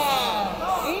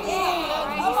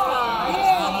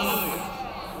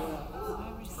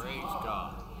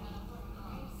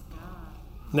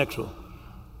 Next one.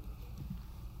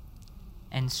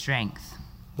 And strength.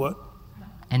 What?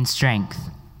 And strength.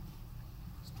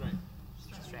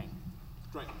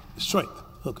 Strength.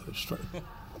 Okay, strength.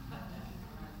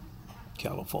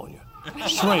 California.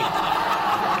 Strength.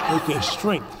 Okay,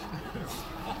 strength.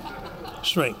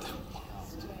 Strength.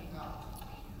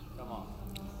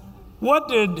 What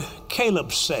did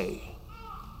Caleb say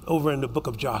over in the book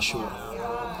of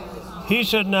Joshua? He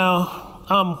said, now,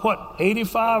 I'm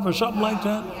 85 or something like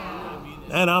that?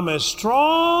 And I'm as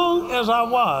strong as I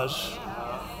was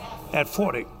at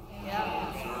 40.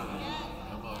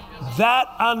 That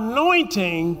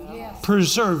anointing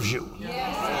preserves you.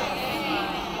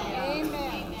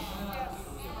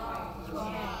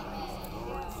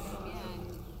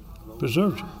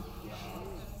 Preserves you.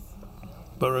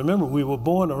 But remember, we were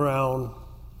born around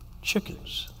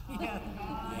chickens.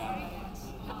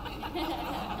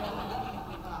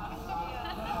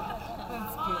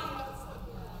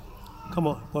 Come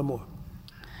on, one more.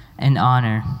 And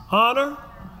honor. Honor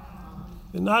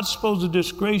is not supposed to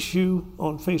disgrace you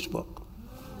on Facebook.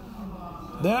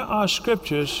 There are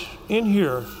scriptures in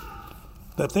here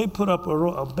that they put up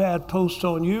a bad post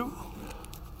on you.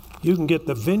 You can get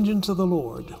the vengeance of the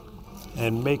Lord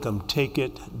and make them take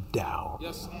it down.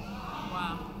 Yes.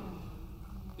 Wow.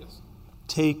 Yes.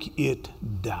 Take it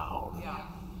down. Yeah.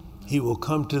 He will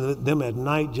come to them at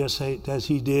night just as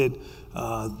he did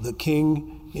the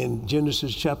king in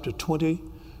Genesis chapter 20,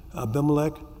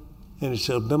 Abimelech. And it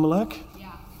said, Abimelech,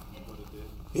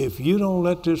 if you don't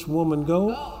let this woman go,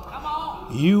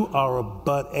 you are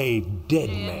but a dead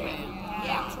man. Yeah,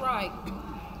 that's right.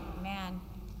 Man.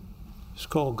 It's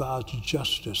called God's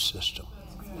justice system.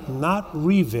 Not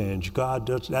revenge. God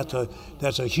does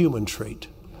that's a human trait.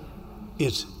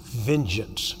 It's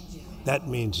vengeance. That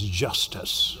means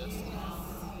justice.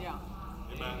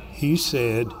 He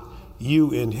said,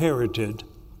 you inherited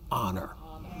honor.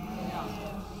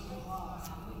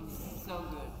 So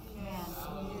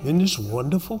good. Isn't this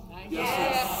wonderful?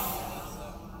 Yes.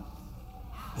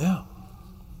 Yeah.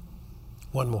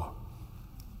 One more.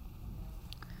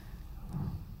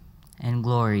 And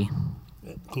glory.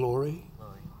 Glory.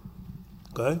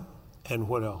 Okay. And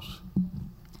what else?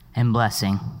 And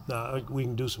blessing. Now, we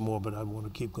can do some more, but I want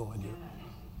to keep going here.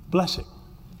 Blessing.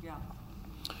 Yeah.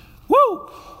 Woo!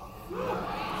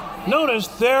 Notice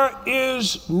there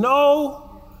is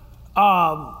no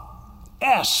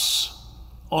S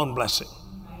on blessing.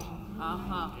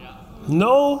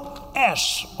 No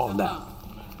S on that.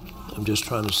 I'm just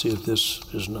trying to see if this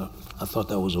is not. I thought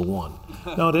that was a 1.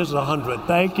 No, this is 100.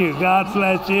 Thank you. God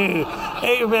bless you.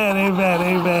 Amen, amen,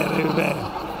 amen,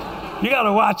 amen. You got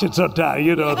to watch it sometime,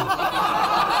 you know.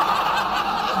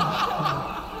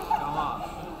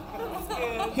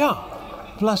 Yeah,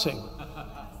 blessing.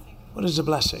 What is a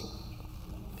blessing?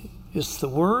 It's the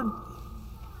word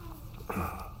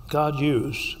God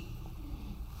used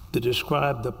to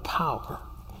describe the power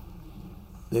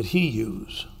that he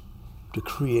used to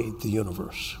create the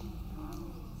universe.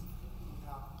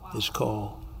 It's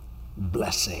called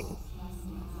blessing.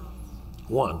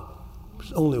 One.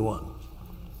 There's only one.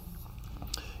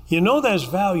 You know there's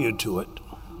value to it.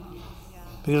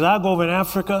 Because I go over in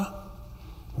Africa,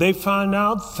 they find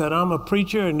out that I'm a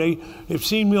preacher and they've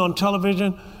seen me on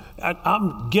television.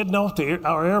 I'm getting off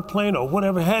our airplane or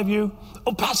whatever have you.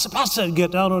 Oh, Pastor,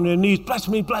 get down on their knees. Bless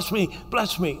me, bless me,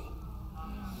 bless me.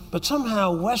 But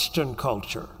somehow Western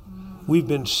culture, we've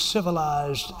been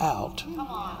civilized out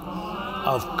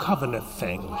of covenant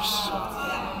things.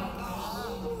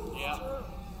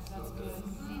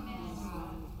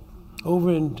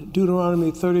 Over in Deuteronomy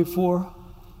 34,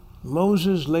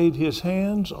 Moses laid his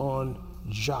hands on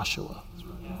Joshua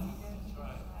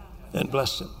and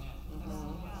blessed him.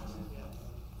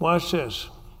 Watch this.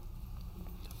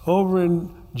 Over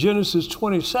in Genesis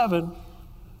 27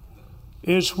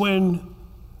 is when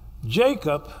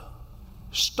Jacob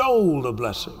stole the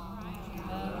blessing.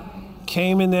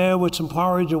 Came in there with some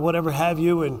porridge or whatever have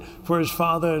you, and for his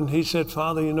father, and he said,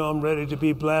 Father, you know, I'm ready to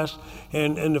be blessed.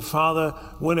 And the father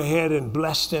went ahead and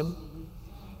blessed him.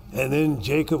 And then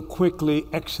Jacob quickly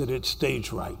exited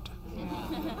stage right.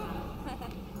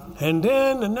 And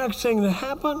then the next thing that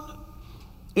happened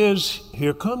is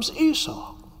here comes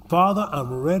Esau. Father,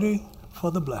 I'm ready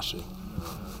for the blessing.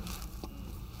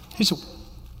 He said,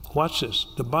 watch this.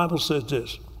 The Bible says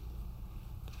this.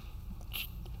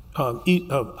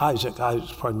 Isaac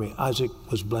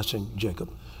was blessing Jacob.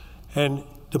 And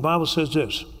the Bible says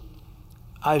this.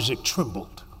 Isaac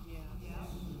trembled.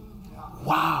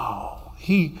 Wow.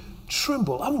 He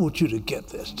trembled. I want you to get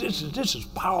this. This is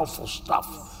powerful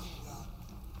stuff.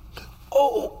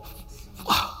 Oh,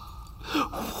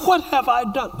 what have I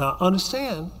done? Now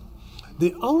understand,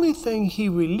 the only thing he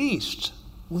released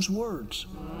was words.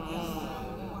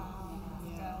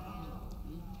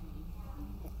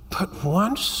 But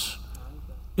once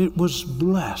it was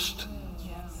blessed,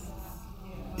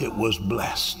 it was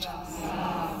blessed.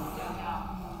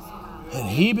 And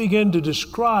he began to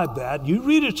describe that. You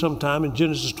read it sometime in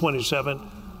Genesis 27,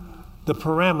 the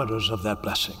parameters of that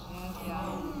blessing.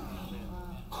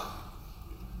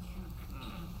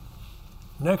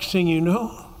 Next thing you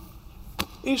know,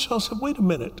 Esau said, wait a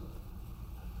minute.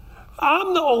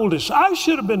 I'm the oldest. I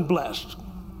should have been blessed.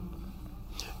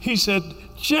 He said,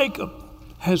 Jacob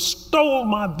has stole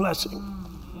my blessing.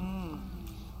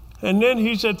 And then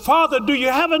he said, Father, do you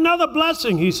have another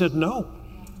blessing? He said, no.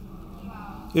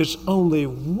 It's only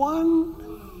one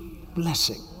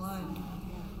blessing.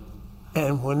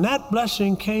 And when that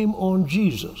blessing came on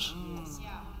Jesus,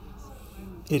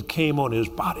 it came on his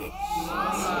body.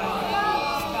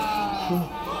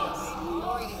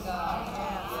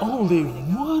 Only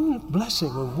one blessing.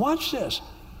 And watch this.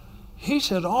 He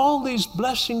said, all these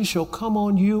blessings shall come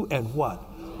on you and what?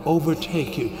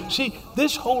 Overtake you. See,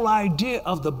 this whole idea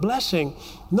of the blessing,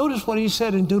 notice what he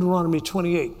said in Deuteronomy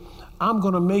 28. I'm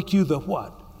going to make you the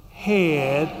what?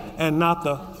 Head and not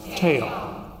the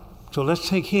tail. So let's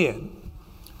take head.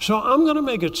 So I'm going to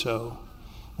make it so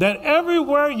that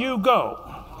everywhere you go,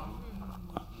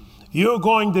 you're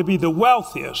going to be the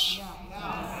wealthiest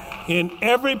in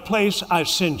every place I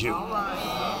send you.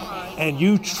 And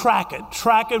you track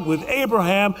it with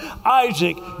Abraham,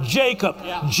 Isaac, Jacob,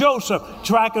 Joseph,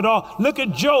 track it all. Look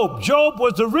at Job. Job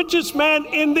was the richest man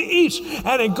in the East.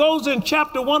 And it goes in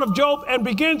chapter 1 of Job and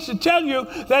begins to tell you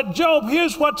that Job,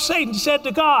 here's what Satan said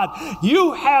to God.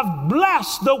 You have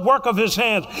blessed the work of his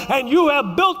hands and you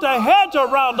have built a hedge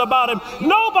around about him.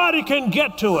 Nobody can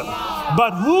get to it.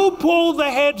 But who pulled the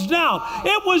hedge down?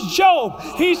 It was Job.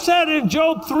 He said in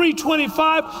Job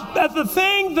 3:25 that the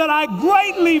thing that I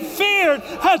greatly feared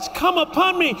has come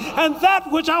upon me, and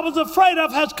that which I was afraid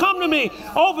of has come to me.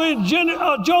 Over in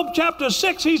Job chapter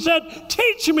 6, he said,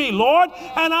 teach me, Lord,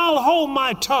 and I'll hold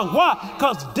my tongue. Why?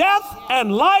 Because death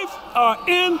and life are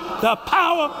in the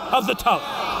power of the tongue.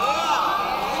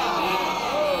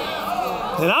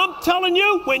 And I'm telling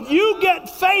you, when you get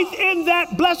faith in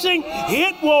that blessing,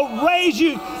 it will raise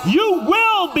you. You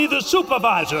will be the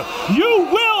supervisor. You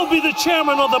will be the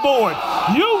chairman of the board.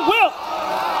 You will.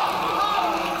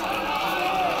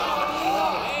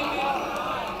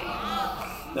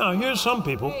 Now, here's some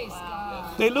people.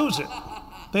 They lose it.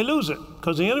 They lose it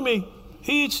because the enemy,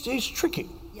 he's tricky.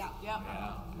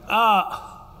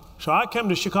 So I came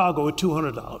to Chicago with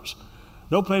 $200.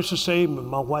 No place to stay,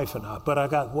 my wife and I, but I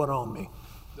got what on me?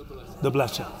 The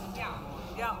blessing.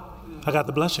 I got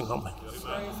the blessing on me.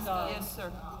 Yes,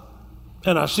 sir.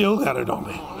 And I still got it on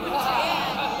me.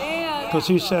 Because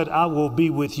he said, I will be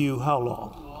with you how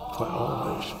long? For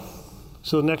always.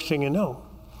 So next thing you know,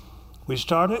 we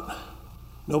started.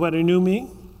 Nobody knew me.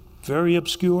 Very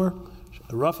obscure.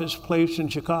 The roughest place in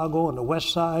Chicago on the west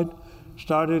side.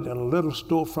 Started in a little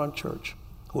storefront church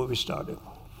where we started.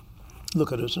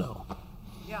 Look at us now.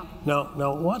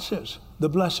 Now watch this. The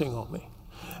blessing on me.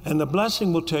 And the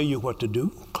blessing will tell you what to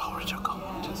do. Glory to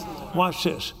God. Watch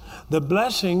this. The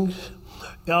blessings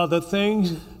are the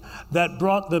things that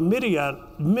brought the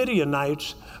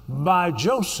Midianites by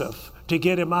Joseph to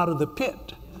get him out of the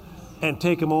pit and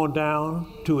take him on down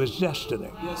to his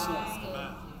destiny. Yes, sir.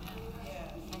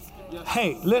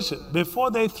 Hey, listen,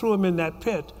 before they threw him in that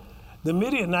pit, the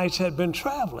Midianites had been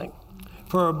traveling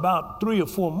for about 3 or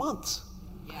 4 months.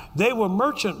 They were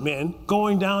merchantmen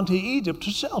going down to Egypt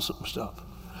to sell some stuff.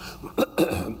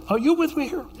 Are you with me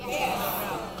here? Yes.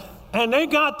 And they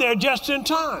got there just in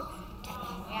time.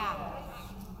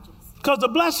 Because the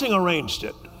blessing arranged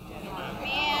it.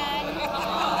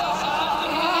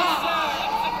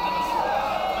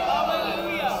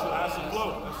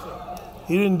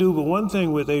 He didn't do but one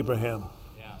thing with Abraham.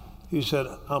 He said,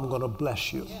 I'm going to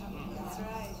bless you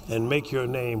and make your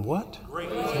name what?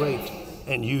 Great.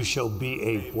 And you shall be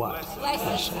a what?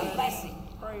 Blessing.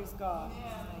 Praise God.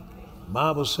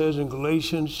 Bible says in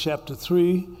Galatians chapter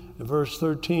 3 and verse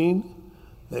 13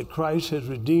 that Christ has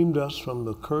redeemed us from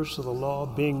the curse of the law,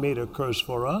 being made a curse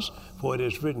for us. For it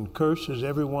is written, cursed is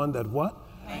everyone that what?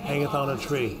 Hangeth on a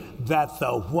tree. That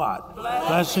the what?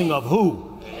 Blessing of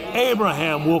who?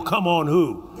 Abraham will come on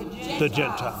who? The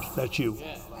Gentiles. That's you.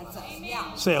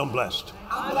 Say, I'm blessed.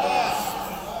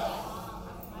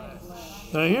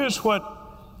 Now here's what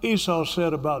Esau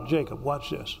said about Jacob. Watch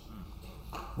this.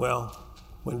 Well,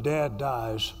 when Dad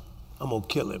dies, I'm going to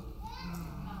kill him.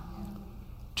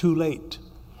 Too late.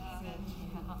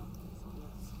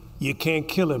 You can't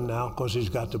kill him now because he's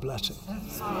got the blessing.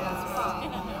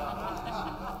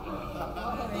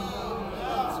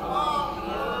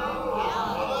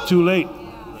 Too late.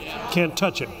 Can't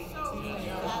touch him.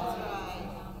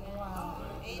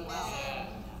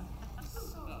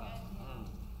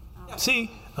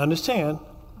 See, understand,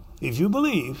 if you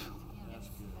believe,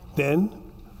 then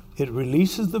it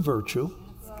releases the virtue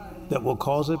that will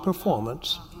cause a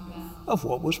performance of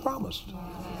what was promised.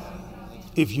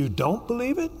 If you don't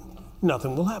believe it,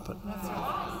 nothing will happen.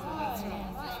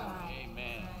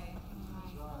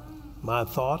 My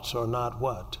thoughts are not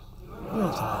what?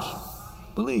 Your thoughts.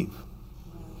 Believe.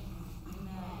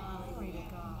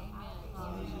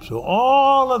 So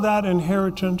all of that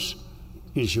inheritance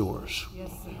is yours.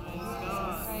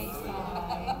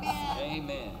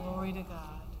 Amen. Glory to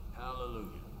God. Hallelujah.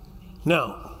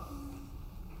 Now,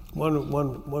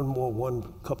 one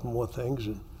couple more things.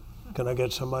 Can I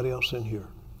get somebody else in here?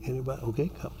 Anybody? Okay,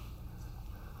 come.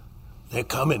 They're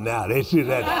coming now. They see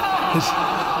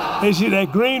that. They see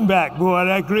that greenback, boy.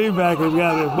 That greenback has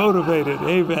got it motivated.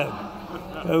 Amen.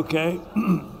 Okay.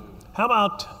 How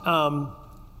about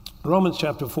Romans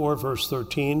chapter 4, verse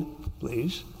 13,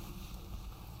 please?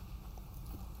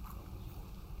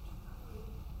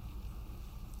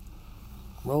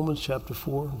 Romans chapter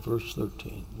 4, verse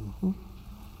 13. Mm-hmm.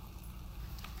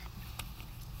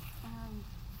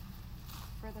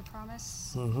 For the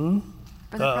promise. Mm-hmm.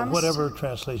 For the promise, whatever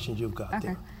translations you've got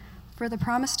there. For the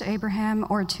promise to Abraham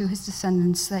or to his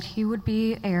descendants that he would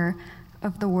be heir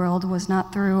of the world was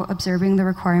not through observing the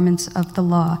requirements of the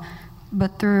law,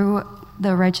 but through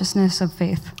the righteousness of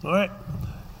faith. All right.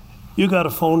 You got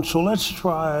a phone, so let's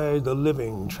try the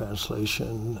Living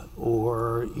Translation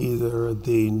or either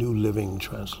the New Living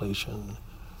Translation.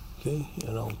 Okay,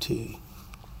 NLT.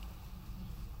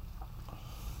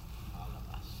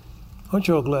 Aren't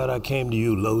you all glad I came to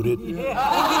you loaded? Yeah.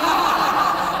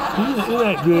 Isn't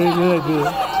that good? Isn't that good?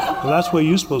 Well, that's where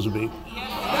you're supposed to be.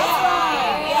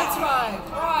 That's right.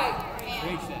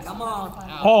 Right. Come on.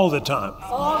 All the time.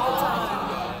 All the time.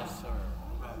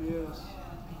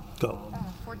 Go.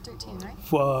 4:13, right?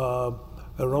 For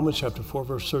Romans chapter 4,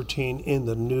 verse 13 in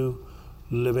the New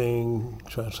Living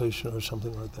Translation or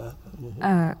something like that.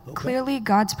 Okay. Clearly,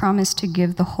 God's promise to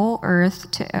give the whole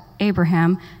earth to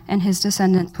Abraham and his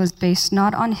descendants was based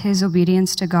not on his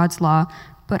obedience to God's law,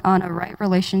 but on a right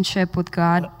relationship with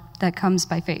God that comes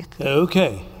by faith.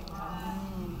 Okay.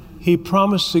 He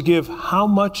promised to give how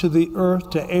much of the earth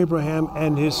to Abraham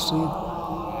and his seed?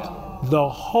 The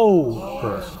whole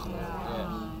earth.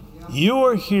 You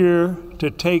are here to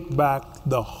take back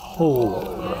the whole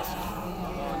earth.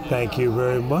 Thank you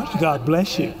very much. God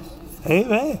bless you.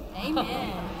 Amen.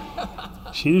 Amen.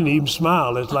 She didn't even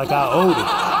smile. It's like I owed it.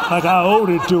 Like I owed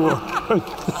it to her.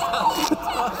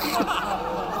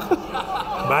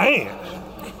 Man.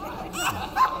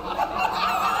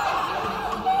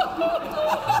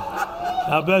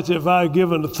 I bet you if I had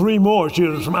given her 3 more, she'd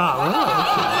have smiled.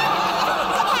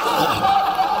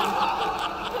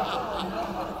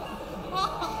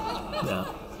 Now,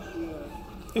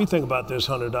 you think about this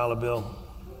 $100 bill.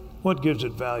 What gives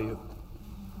it value?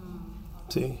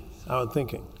 See, our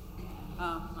thinking.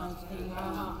 Not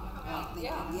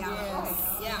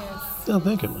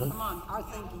thinking, man.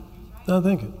 Not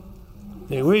thinking.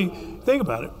 We think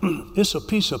about it. It's a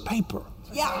piece of paper.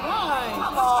 Yeah, right.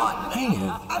 Come on.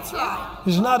 Man, That's right.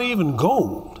 it's not even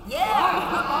gold.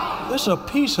 Yeah. It's a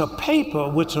piece of paper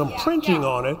with some printing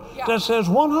on it that says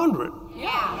 100.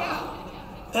 Yeah.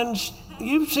 And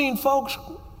you've seen folks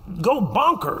go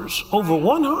bonkers over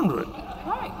 100.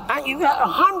 Right. And you got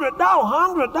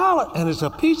 $100, and it's a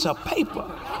piece of paper.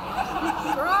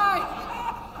 Right.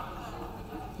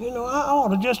 You know, I ought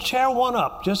to just tear one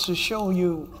up just to show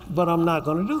you, but I'm not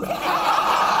going to do that.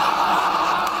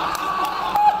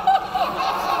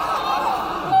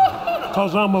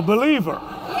 Because I'm a believer.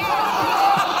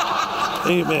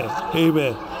 Amen.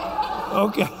 Amen.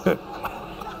 Okay.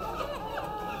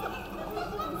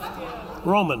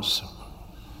 Romans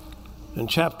in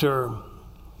chapter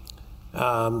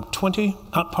 20,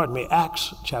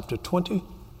 Acts chapter 20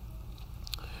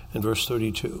 in verse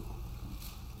 32.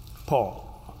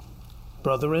 Paul,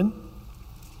 brethren,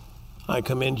 I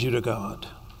commend you to God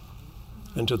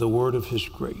and to the word of his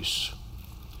grace,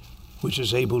 which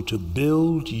is able to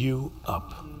build you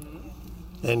up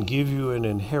and give you an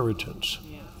inheritance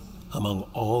among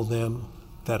all them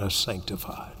that are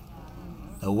sanctified.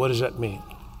 Now, what does that mean?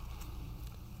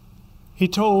 He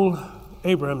told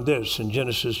Abraham this in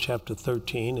Genesis chapter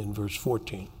 13 and verse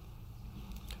 14.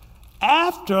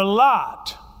 After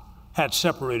Lot had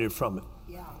separated from it.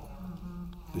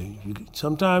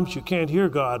 Sometimes you can't hear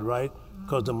God right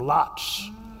because them lots.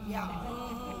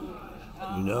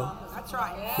 You know? That's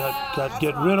right. Got to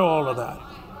get rid of all of that.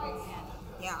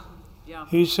 Yeah.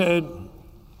 He said,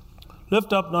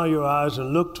 lift up now your eyes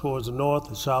and look towards the north,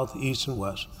 the south, the east, and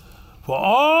west. For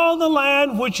all the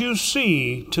land which you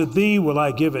see, to thee will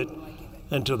I give it,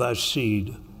 and to thy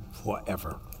seed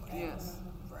forever. Yes,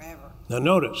 forever. Now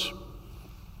notice,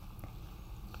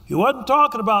 he wasn't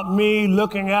talking about me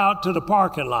looking out to the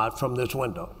parking lot from this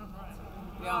window.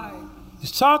 Right.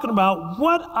 He's talking about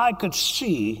what I could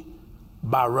see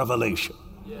by revelation.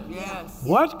 Yes.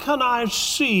 What can I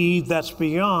see that's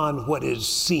beyond what is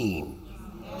seen?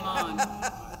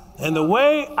 And the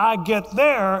way I get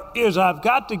there is I've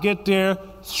got to get there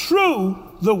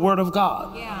through the Word of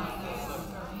God.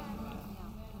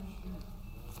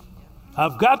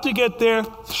 I've got to get there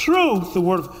through the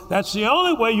Word of God. That's the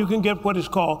only way you can get what is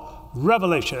called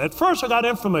revelation. At first I got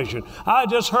information. I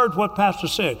just heard what Pastor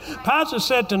said. Pastor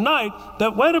said tonight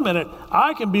that, wait a minute,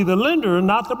 I can be the lender and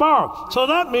not the borrower. So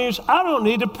that means I don't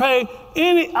need to pay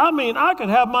any, I could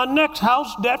have my next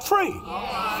house debt free.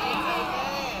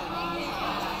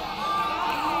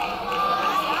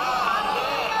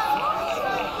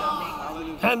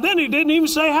 And then he didn't even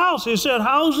say house. He said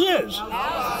houses.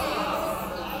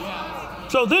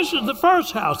 So this is the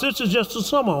first house. This is just a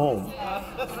summer home.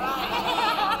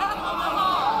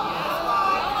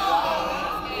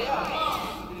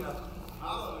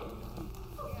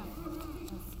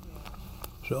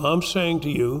 So I'm saying to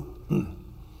you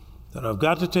that I've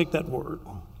got to take that word.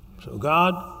 So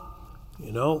God,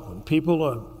 when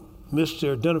people miss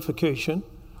their identification,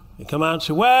 they come out and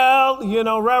say, well,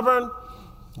 Reverend,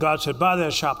 God said, buy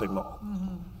that shopping mall.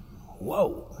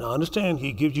 Whoa. Now understand,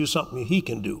 he gives you something he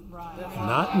can do.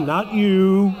 Not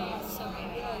you.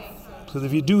 Because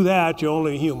if you do that, you're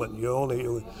only human.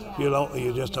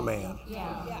 You're just a man.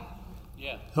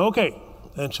 Okay.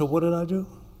 And so what did I do?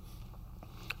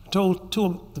 I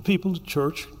told the people at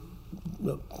church,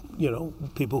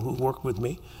 people who work with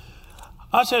me,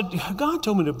 I said, God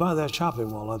told me to buy that shopping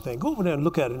mall, I think. Go over there and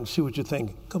look at it and see what you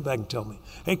think. Come back and tell me.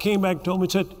 They came back and told me,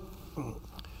 said,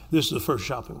 this is the first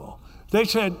shopping mall. They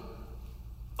said,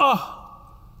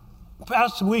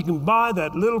 Pastor, we can buy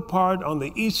that little part on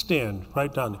the east end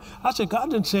right down there. I said, God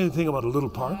didn't say anything about a little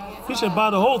part. He said, buy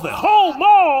the whole thing. Whole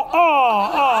mall?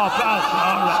 Pastor,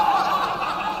 all right.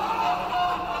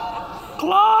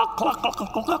 Cluck, cluck, cluck,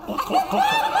 cluck, cluck, cluck, cluck, cluck.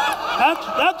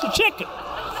 That's a chicken.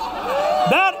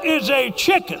 That is a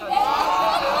chicken.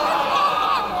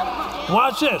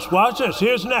 Watch this.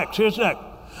 Here's next.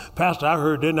 Pastor, I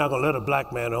heard they're not going to let a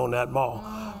black man own that mall.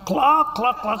 Cluck,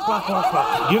 cluck, cluck, cluck, cluck,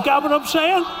 cluck. You got what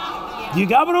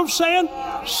I'm saying?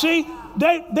 See,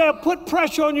 they'll put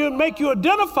pressure on you and make you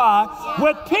identify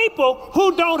with people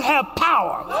who don't have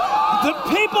power. The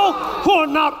people who are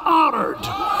not honored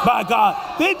by God.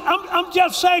 I'm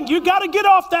just saying, you got to get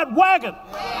off that wagon.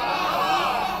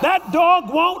 That dog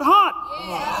won't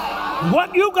hunt.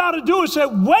 What you got to do is say,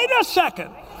 wait a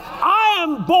second. I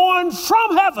am born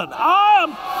from heaven. I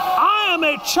am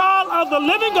a child of the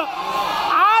living God.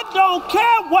 I don't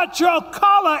care what your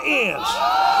color is.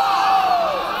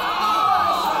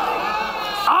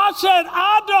 I said,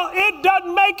 it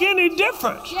doesn't make any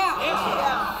difference.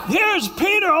 Here's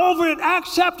Peter over in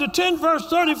Acts chapter 10, verse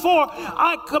 34.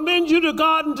 I commend you to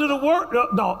God and to the word.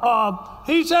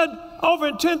 He said over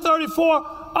in 10:34,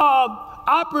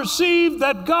 I perceive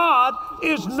that God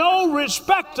is no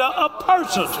respecter of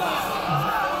persons,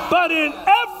 but in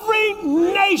every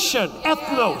nation,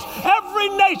 ethnos, every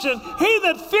nation, he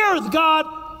that feareth God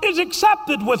is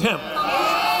accepted with him.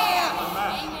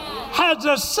 Has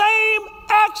the same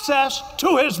access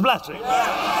to his blessing.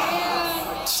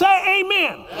 Say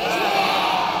amen.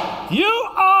 You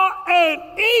are an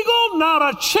eagle, not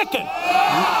a chicken.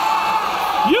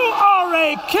 You are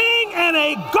a king and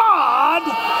a God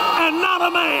and not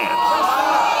a man.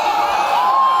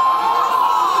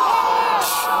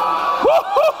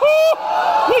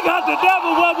 We got the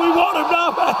devil what we want him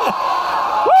now.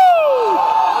 Woo!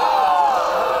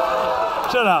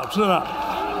 Sit down.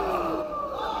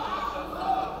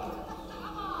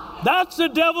 That's the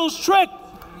devil's trick.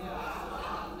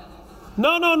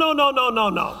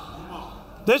 No.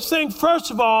 This thing,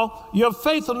 first of all, your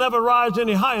faith will never rise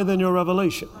any higher than your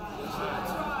revelation.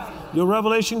 Your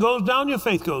revelation goes down, your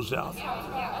faith goes down.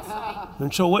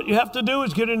 And so what you have to do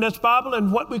is get in this Bible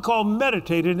and what we call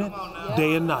meditate in it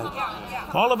day and night.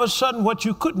 All of a sudden, what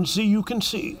you couldn't see, you can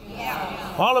see.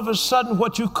 All of a sudden,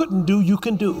 what you couldn't do, you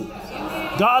can do.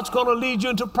 God's going to lead you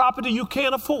into property you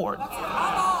can't afford.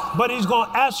 But he's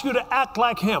going to ask you to act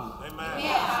like him.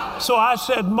 So I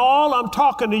said, Maul, I'm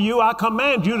talking to you. I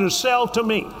command you to sell to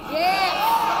me.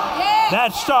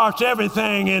 That starts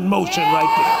everything in motion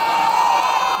right there.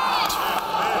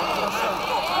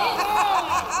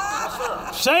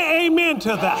 Say amen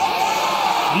to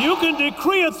that. You can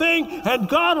decree a thing and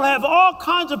God will have all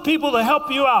kinds of people to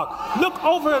help you out. Look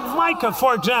over in Micah,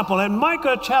 for example. In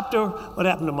Micah chapter, what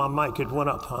happened to my mic? It went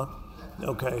up, huh?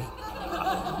 Okay.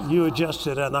 You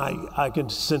adjusted and I can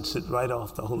sense it right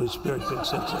off. The Holy Spirit can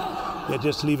sense it. Yeah,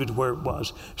 just leave it where it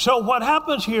was. So what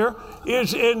happens here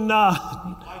is in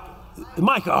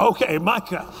Micah. Okay,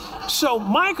 Micah. So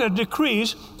Micah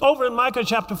decrees over in Micah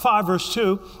chapter 5 verse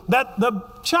 2 that the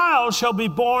child shall be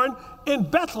born in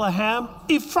Bethlehem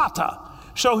Ephratah.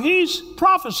 So he's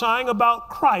prophesying about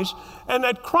Christ and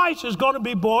that Christ is going to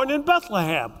be born in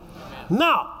Bethlehem.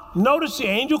 Now, notice the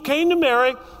angel came to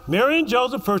Mary. Mary and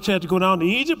Joseph first had to go down to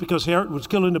Egypt because Herod was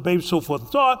killing the baby, so forth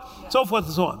and so on, so forth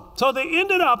and so on. So they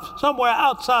ended up somewhere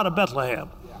outside of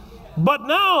Bethlehem. But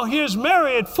now here's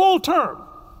Mary at full term.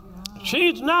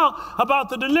 She's now about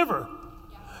to deliver.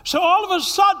 So all of a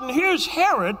sudden, here's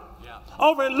Herod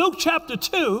over in Luke chapter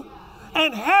 2,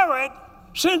 and Herod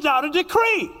sends out a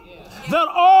decree that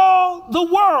all the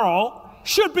world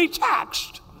should be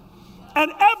taxed.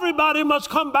 And everybody must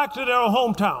come back to their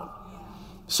hometown.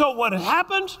 So what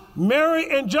happens? Mary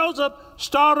and Joseph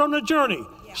start on a journey.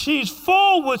 She's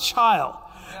full with child.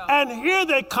 And here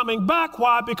they're coming back.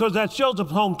 Why? Because that's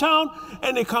Joseph's hometown,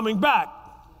 and they're coming back.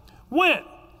 When?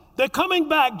 They're coming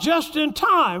back just in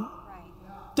time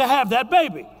to have that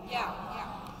baby.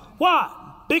 Why?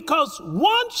 Because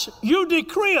once you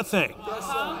decree a thing,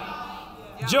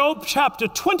 Job chapter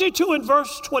 22 and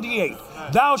verse 28,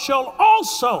 thou shalt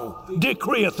also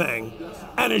decree a thing,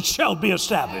 and it shall be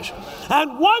established.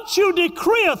 And once you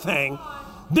decree a thing,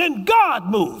 then God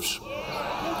moves.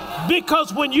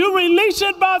 Because when you release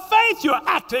it by faith, you're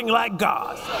acting like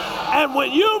God. And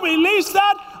when you release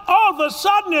that, all of a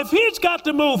sudden, if he's got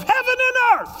to move heaven and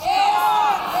earth,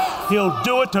 he'll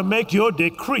do it to make your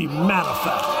decree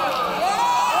manifest.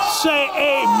 Say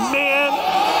amen.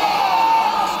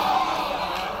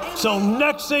 So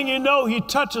next thing you know, he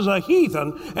touches a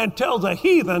heathen and tells a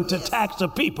heathen to tax the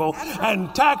people.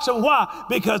 And tax them why?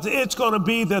 Because it's going to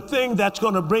be the thing that's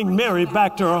going to bring Mary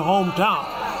back to her hometown.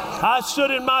 I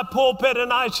stood in my pulpit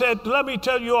and I said, let me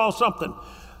tell you all something.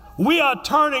 We are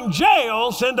turning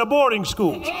jails into boarding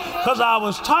schools. Because I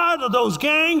was tired of those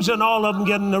gangs and all of them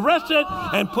getting arrested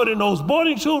and put in those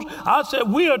boarding schools. I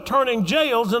said, we are turning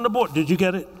jails into boarding. Did you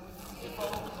get it?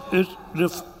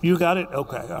 You got it?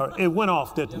 Okay. All right. It went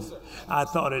off, didn't it? I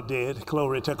thought it did.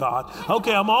 Glory to God.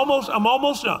 Okay, I'm almost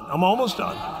done.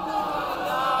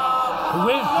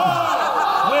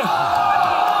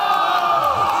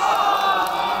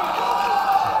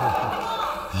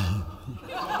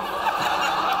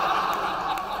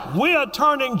 We are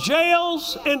turning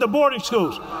jails into boarding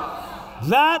schools.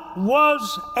 That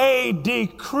was a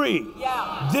decree.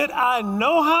 Did I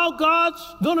know how God's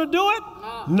going to do it?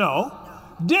 No.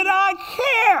 Did I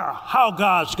care how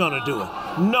God's going to do it?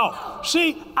 No.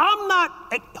 See, I'm not,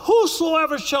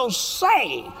 whosoever shall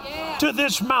say to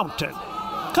this mountain,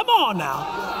 come on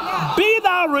now, be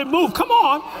thou removed, come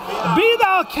on, be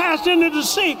thou cast into the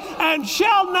sea, and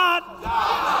shall not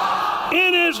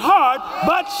in his heart,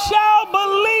 but shall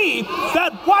believe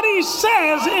that what he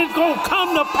says is going to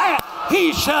come to pass.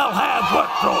 He shall have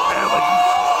whatsoever.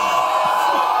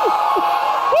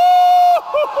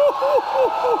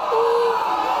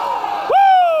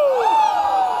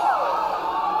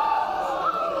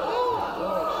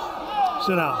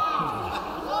 Sit down.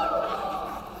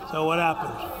 So what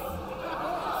happened?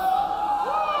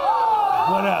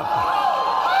 What happened?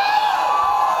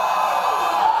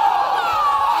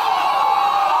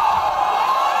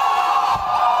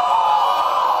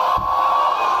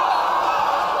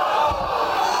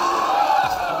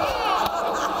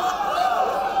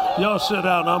 Y'all sit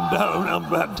down. I'm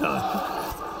about done.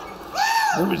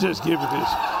 Let me just give you this.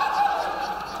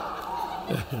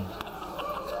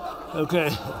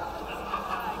 Okay.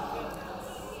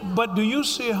 But do you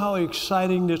see how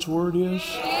exciting this word is?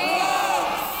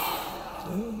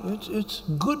 It's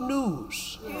good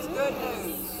news.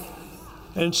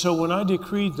 And so when I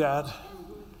decreed that,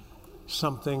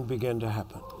 something began to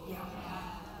happen.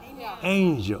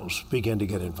 Angels began to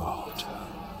get involved.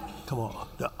 Come on.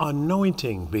 The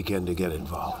anointing began to get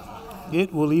involved.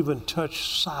 It will even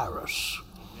touch Cyrus.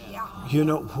 You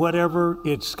know, whatever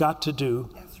it's got to do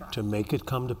to make it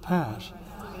come to pass,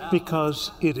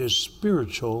 because it is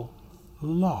spiritual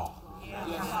law.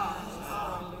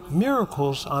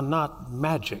 Miracles are not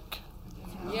magic.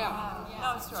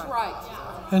 That's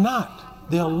right. They're not.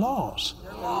 They're laws.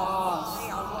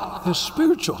 They're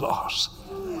spiritual laws.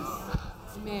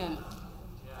 Amen.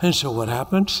 And so what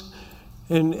happens?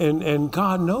 And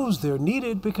God knows they're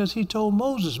needed, because he told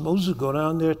Moses, go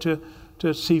down there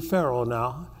to see Pharaoh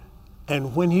now.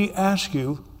 And when he asks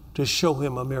you to show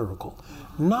him a miracle,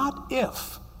 not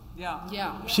if.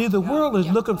 Yeah. See, the world is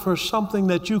looking for something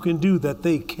that you can do that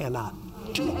they cannot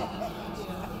do.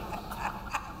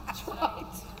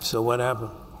 So what happened?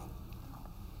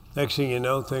 Next thing you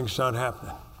know, things start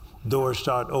happening. Doors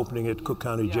start opening at Cook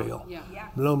County Jail.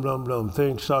 Bloom, bloom, bloom.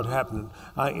 Things start happening.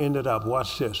 I ended up,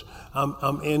 watch this.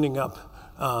 I'm ending up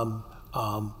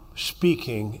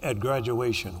speaking at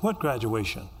graduation. What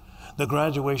graduation? The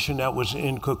graduation that was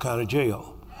in Cook County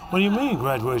Jail. What do you mean,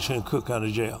 graduation in Cook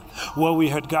County Jail? Well, we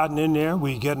had gotten in there.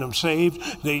 We getting them saved.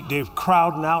 They're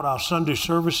crowding out our Sunday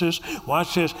services.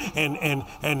 Watch this. And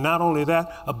not only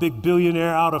that, a big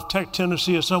billionaire out of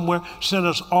Tennessee or somewhere sent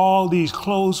us all these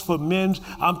clothes for men's.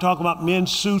 I'm talking about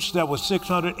men's suits that were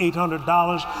 $600,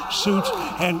 $800 suits,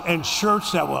 and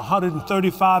shirts that were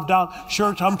 $135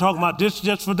 shirts. I'm talking about this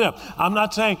just for them. I'm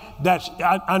not saying that.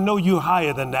 I know you're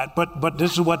higher than that, but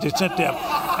this is what they sent them.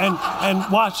 And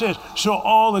watch this. So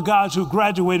all the guys who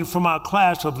graduated from our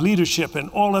class of leadership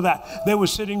and all of that, they were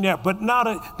sitting there. But not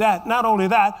only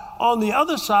that, on the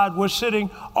other side were sitting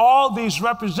all these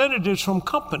representatives from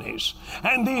companies.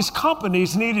 And these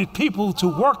companies needed people to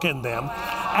work in them.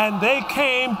 And they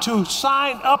came to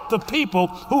sign up the people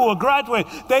who were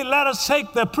graduating. They let us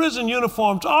take the prison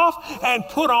uniforms off and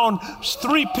put on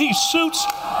three-piece suits.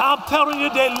 I'm telling you,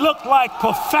 they look like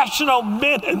professional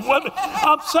men and women.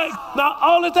 I'm saying, now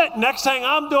all of that, next thing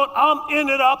I'm doing, I'm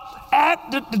ended up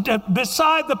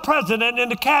beside the president in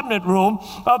the cabinet room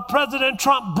of President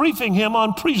Trump, briefing him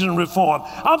on prison reform.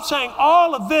 I'm saying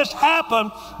all of this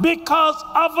happened because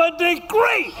of a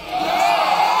decree.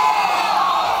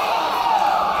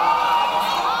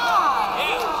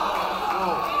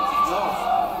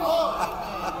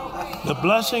 The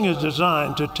blessing is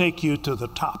designed to take you to the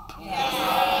top.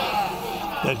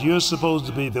 That you're supposed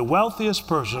to be the wealthiest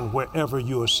person wherever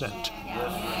you are sent.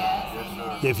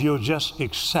 If you'll just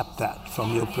accept that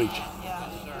from your preacher.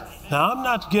 Now, I'm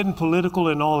not getting political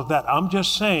and all of that. I'm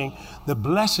just saying the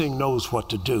blessing knows what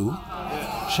to do.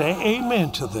 Say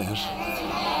amen to this.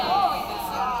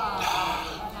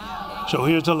 So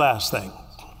here's the last thing.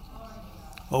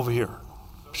 Over here,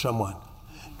 someone.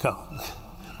 Come.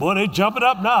 Boy, they jumping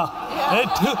up now.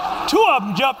 Two of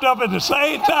them jumped up at the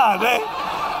same time.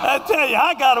 I tell you,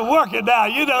 I got to work it now.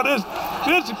 You know, this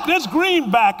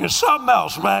greenback is something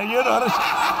else, man. You know,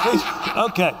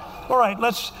 okay. All right,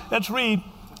 let's read.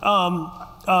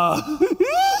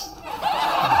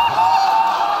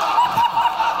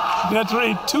 Let's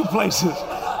read two places.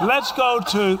 Let's go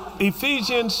to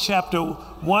Ephesians chapter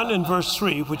 1 and verse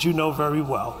 3, which you know very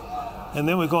well. And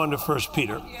then we're going to 1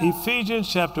 Peter. Ephesians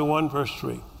chapter 1, verse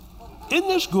 3. Isn't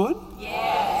this good?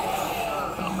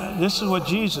 Yes. Oh, man, this is what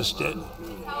Jesus did.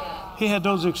 He had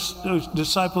those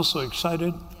disciples so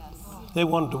excited. They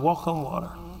wanted to walk on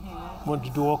water, wanted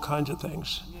to do all kinds of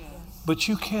things. But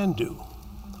you can do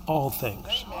all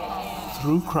things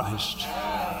through Christ,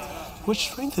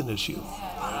 which strengthens you.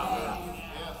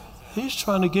 He's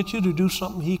trying to get you to do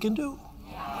something he can do.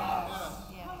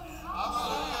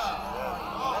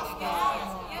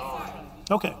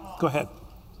 Okay, go ahead.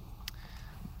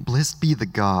 Blessed be the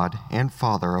God and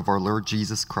Father of our Lord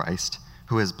Jesus Christ,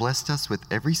 who has blessed us with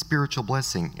every spiritual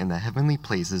blessing in the heavenly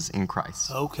places in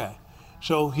Christ. Okay,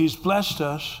 so he's blessed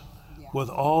us with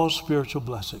all spiritual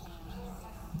blessings.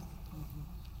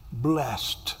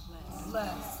 Blessed.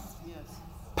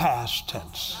 Past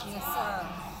tense. Yes, sir.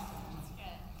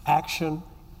 Action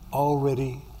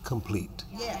already complete.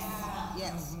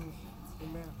 Yes.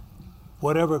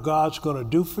 Whatever God's going to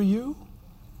do for you,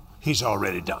 he's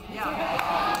already done.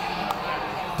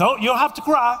 You don't have to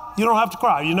cry. You don't have to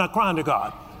cry. You're not crying to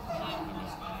God.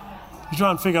 You're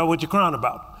trying to figure out what you're crying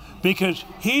about because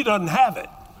he doesn't have it.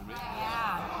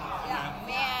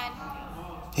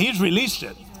 He's released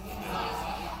it.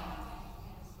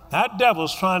 That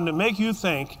devil's trying to make you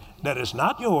think that it's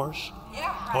not yours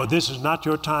or this is not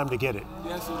your time to get it.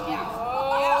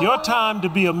 Your time to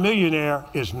be a millionaire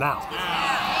is now.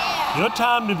 Your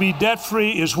time to be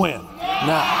debt-free is when?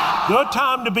 Now. Your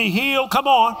time to be healed, come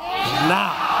on,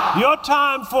 now. Your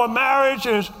time for marriage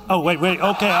is, wait, okay,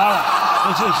 all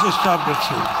right. It's just something to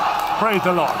see. Praise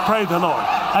the Lord, praise the Lord.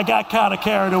 I got kind of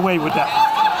carried away with that.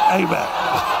 Amen.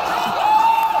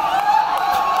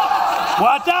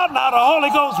 Watch out now, the Holy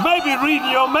Ghost may be reading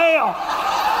your mail.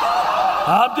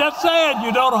 I'm just saying,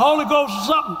 the Holy Ghost is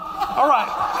something. All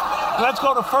right, let's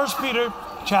go to 1 Peter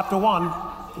chapter 1,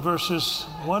 verses,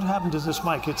 what happened to this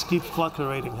mic? It keeps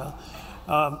fluctuating, huh?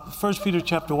 1 Peter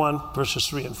chapter 1, verses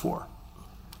 3 and 4.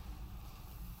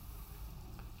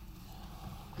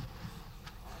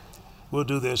 We'll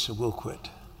do this and we'll quit.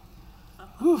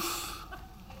 Oof.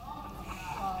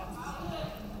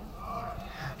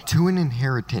 To an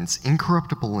inheritance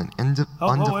incorruptible and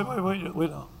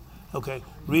Wait. Okay,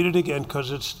 read it again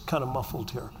because it's kind of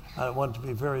muffled here. I want it to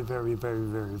be very, very, very,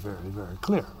 very, very, very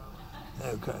clear.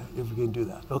 Okay, if we can do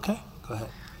that. Okay, go ahead.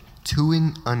 To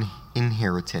an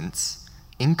inheritance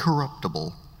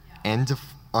incorruptible and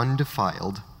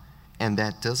undefiled, and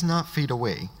that does not fade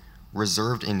away,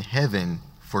 reserved in heaven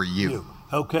for you.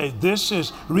 Okay, this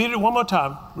is, read it one more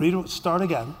time. Read it, start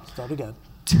again.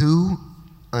 To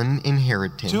an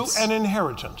inheritance. To an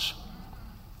inheritance.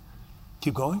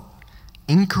 Keep going.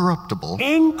 Incorruptible.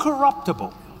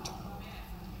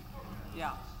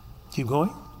 Yeah. Keep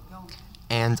going.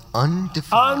 And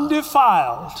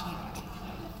undefiled.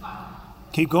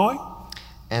 Keep going.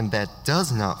 And that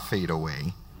does not fade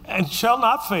away. And shall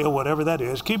not fail, whatever that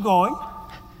is. Keep going.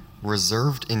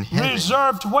 Reserved in heaven.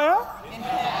 Reserved where?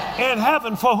 In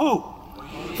heaven. For who?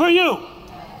 For you.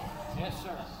 Yes,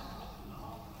 sir.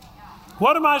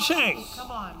 What am I saying?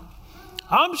 Come on.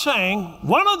 I'm saying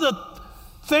one of the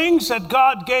things that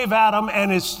God gave Adam,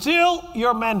 and is still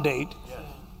your mandate,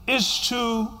 is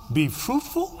to be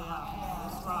fruitful,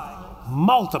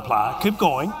 multiply, keep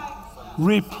going,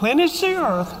 replenish the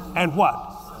earth, and what?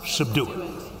 Subdue it.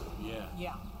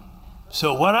 Yeah.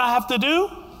 So what I have to do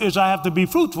is I have to be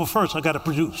fruitful first. I got to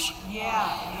produce.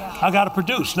 Yeah. I got to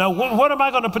produce. Now, what am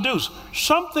I going to produce?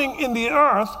 Something in the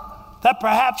earth that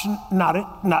perhaps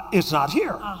it's not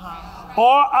here.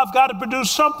 Or I've got to produce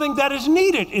something that is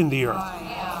needed in the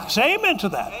earth. Say amen to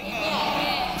that.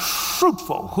 Amen.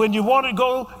 Fruitful. When you want to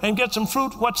go and get some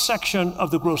fruit, what section of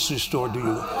the grocery store do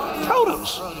you?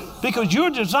 Produce. Because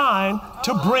you're designed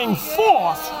to bring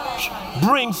forth.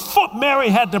 Mary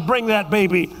had to bring that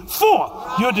baby forth.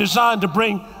 You're designed to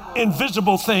bring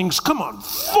invisible things, come on,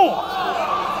 forth.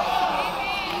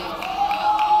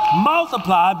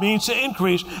 Multiply means to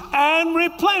increase, and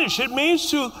replenish. It means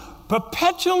to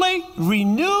perpetually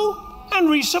renew and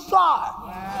resupply.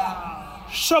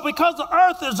 So because the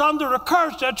earth is under a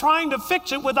curse, they're trying to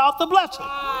fix it without the blessing.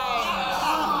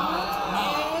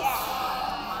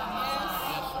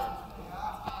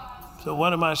 So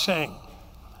what am I saying?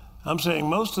 I'm saying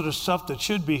most of the stuff that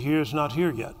should be here is not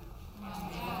here yet.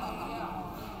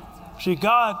 See,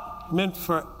 God meant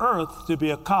for earth to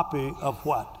be a copy of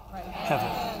what? Heaven.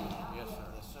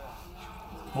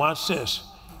 Watch this.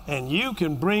 And you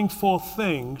can bring forth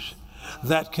things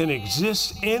that can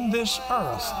exist in this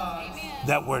earth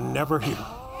that were never here.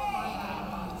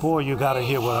 Boy, you got to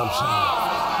hear what I'm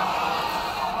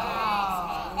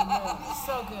saying.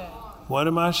 So good. What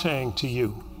am I saying to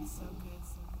you?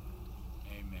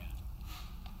 Amen.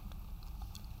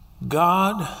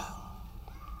 God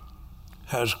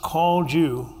has called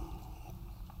you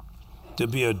to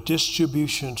be a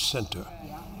distribution center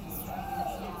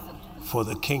for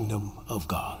the kingdom of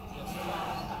God.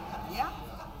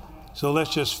 So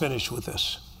let's just finish with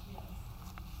this.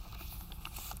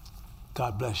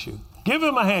 God bless you. Give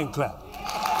him a hand clap.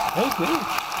 Thank you.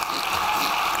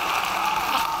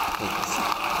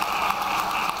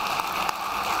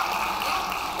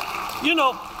 You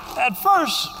know, at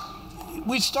first,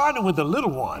 we started with the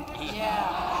little one.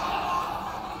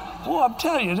 Well, I'm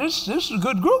telling you, this is a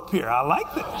good group here. I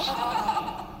like this.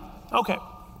 Okay.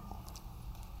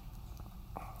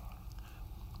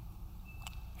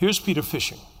 Here's Peter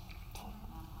fishing.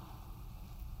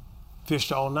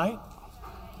 Fished all night.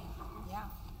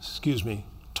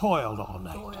 Toiled all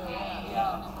night.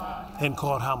 And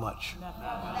caught how much?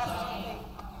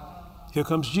 Here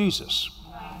comes Jesus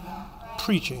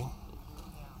preaching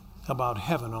about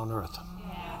heaven on earth.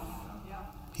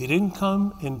 He didn't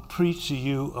come and preach to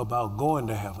you about going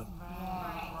to heaven.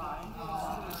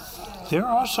 There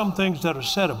are some things that are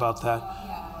said about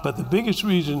that, but the biggest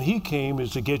reason he came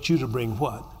is to get you to bring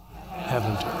what?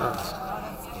 Heaven to earth.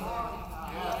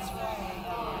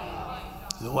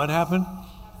 And what happened?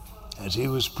 As he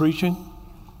was preaching,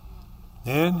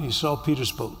 then he saw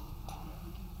Peter's boat.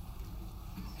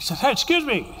 He said, "Hey, excuse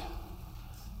me,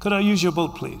 could I use your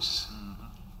boat, please?"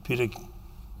 Peter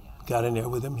got in there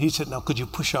with him. He said, now could you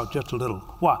push out just a little?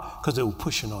 Why? Because they were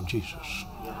pushing on Jesus.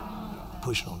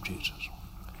 Pushing on Jesus.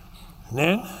 And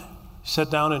then he sat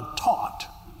down and taught.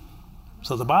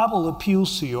 So the Bible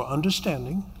appeals to your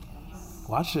understanding,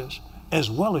 watch this, as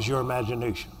well as your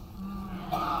imagination.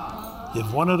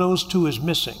 If one of those two is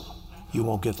missing, you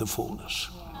won't get the fullness.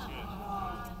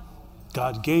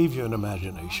 God gave you an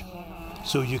imagination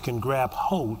so you can grab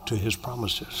hold to his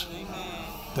promises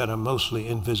that are mostly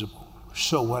invisible.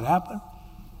 So what happened?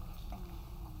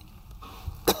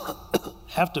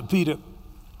 After Peter,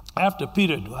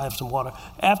 do I have some water?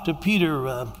 After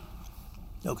Peter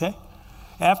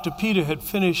had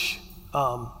finished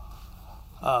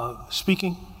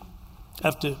speaking,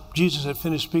 after Jesus had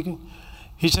finished speaking,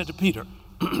 he said to Peter,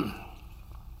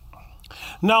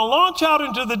 now launch out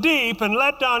into the deep and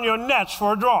let down your nets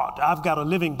for a draught. I've got a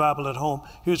Living Bible at home.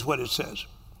 Here's what it says.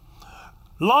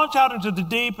 Launch out into the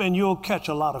deep and you'll catch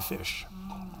a lot of fish.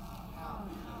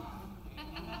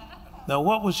 Now,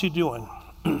 what was he doing?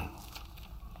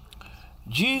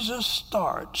 Jesus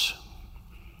starts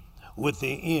with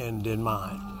the end in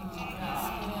mind.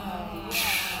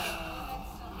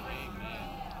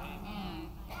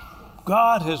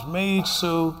 God has made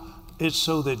it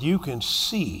so that you can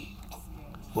see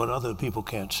what other people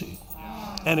can't see.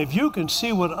 And if you can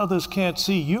see what others can't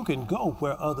see, you can go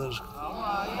where others can't.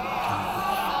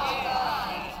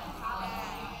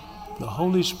 The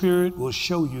Holy Spirit will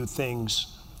show you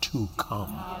things to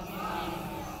come.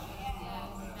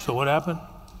 So what happened?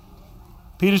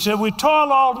 Peter said, we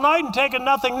toiled all night and taken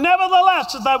nothing.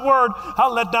 Nevertheless, at thy word,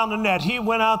 I'll let down the net. He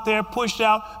went out there, pushed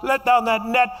out, let down that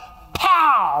net.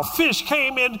 Pow! Fish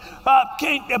came in,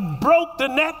 broke the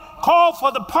net, called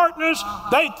for the partners.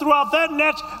 They threw out that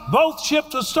net. Both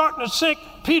ships were starting to sink.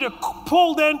 Peter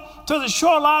pulled in to the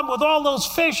shoreline with all those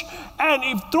fish, and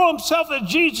he threw himself at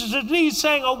Jesus' knees,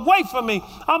 saying, away from me,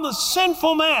 I'm a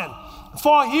sinful man.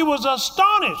 For he was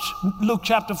astonished, Luke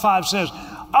chapter 5 says,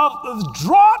 of the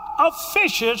draught of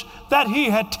fishes that he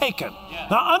had taken. Yeah.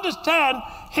 Now understand,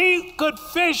 he could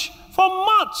fish for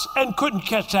months and couldn't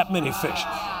catch that many fish.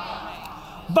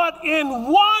 But in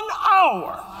 1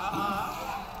 hour,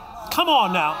 come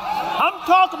on now, I'm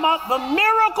talking about the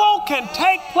miracle can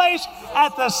take place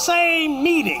at the same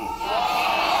meeting.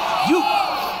 You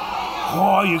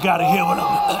got to hear what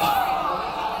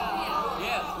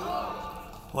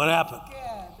What happened?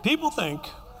 People think,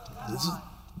 this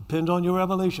depends on your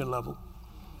revelation level,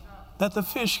 that the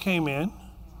fish came in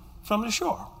from the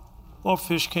shore, or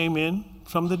fish came in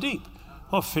from the deep,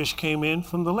 or fish came in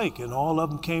from the lake, and all of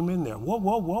them came in there. Whoa,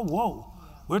 whoa, whoa, whoa.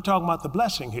 We're talking about the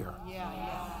blessing here.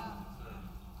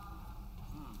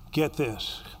 Get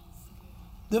this.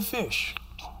 The fish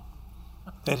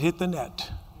that hit the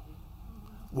net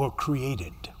were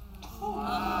created.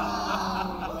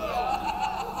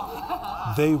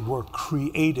 They were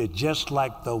created just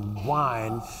like the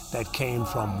wine that came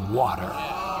from water.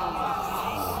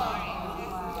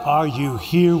 Are you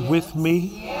here with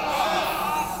me?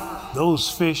 Those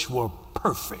fish were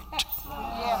perfect.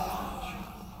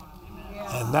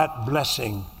 And that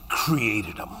blessing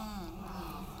created them.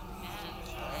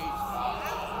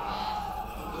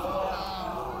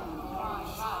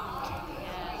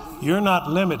 You're not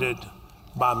limited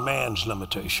by man's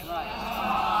limitation.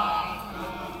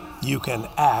 You can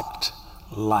act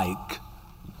like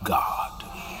God.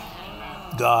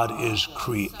 God is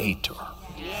creator.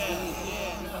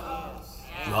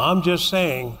 Now, I'm just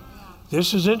saying,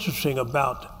 this is interesting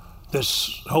about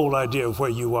this whole idea of where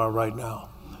you are right now,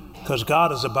 because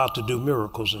God is about to do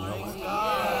miracles in your life.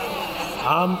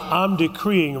 I'm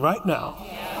decreeing right now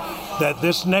that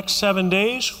this next 7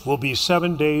 days will be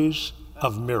 7 days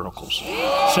of miracles.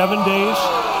 7 days.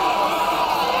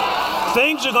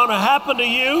 Things are going to happen to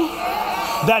you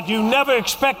that you never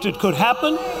expected could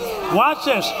happen. Watch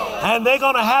this. And they're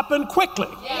going to happen quickly,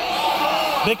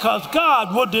 because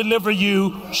God will deliver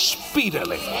you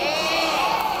speedily.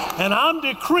 And I'm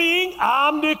decreeing.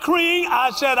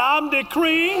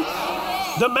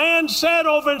 The man said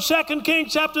over in 2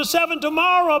 Kings chapter 7,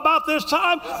 tomorrow about this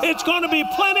time, it's going to be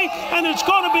plenty and it's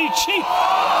going to be cheap.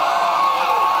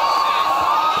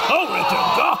 Glory to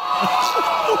God.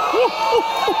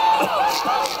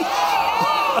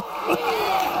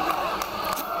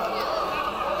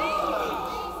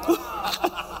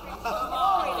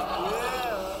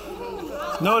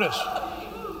 Notice,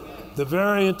 the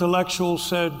very intellectual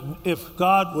said, if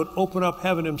God would open up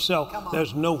heaven himself,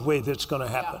 there's no way that's going to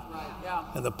happen.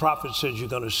 And the prophet said, you're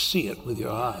going to see it with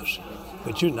your eyes,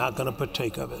 but you're not going to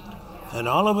partake of it. And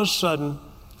all of a sudden,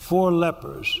 4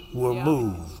 lepers were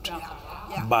moved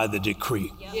by the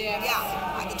decree.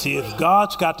 See, if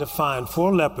God's got to find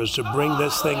 4 lepers to bring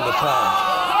this thing to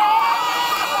pass,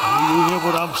 do you hear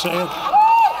what I'm saying?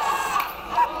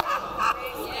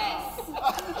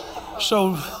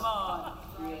 So,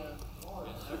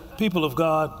 people of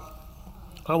God,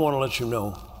 I want to let you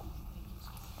know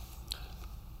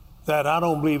that I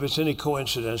don't believe it's any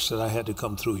coincidence that I had to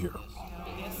come through here.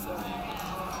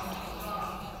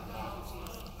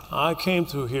 I came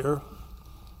through here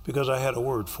because I had a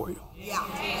word for you.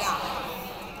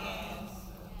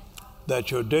 That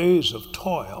your days of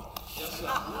toil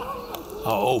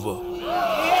are over.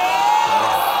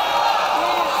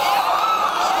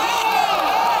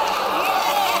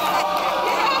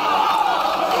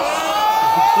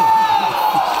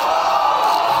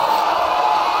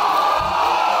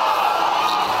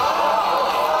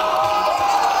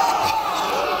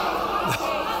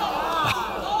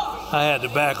 I had to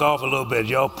back off a little bit.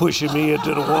 Y'all pushing me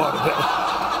into the water.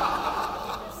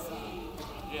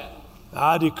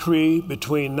 I decree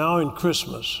between now and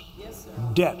Christmas,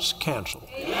 debts canceled.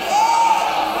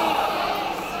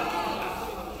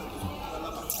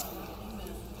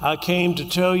 I came to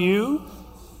tell you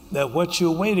that what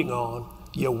you're waiting on,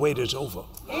 your wait is over.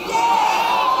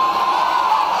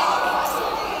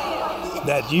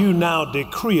 That you now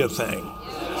decree a thing,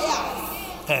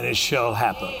 and it shall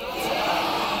happen.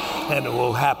 And it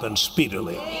will happen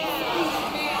speedily.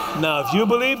 Now, if you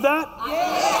believe that,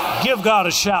 give God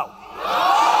a shout.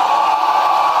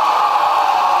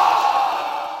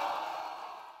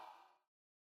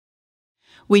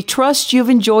 We trust you've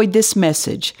enjoyed this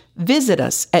message. Visit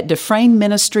us at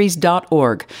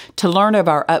DufresneMinistries.org to learn of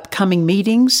our upcoming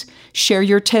meetings, share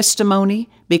your testimony,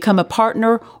 become a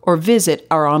partner, or visit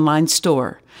our online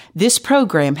store. This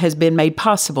program has been made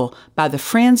possible by the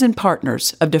friends and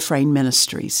partners of Dufresne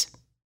Ministries.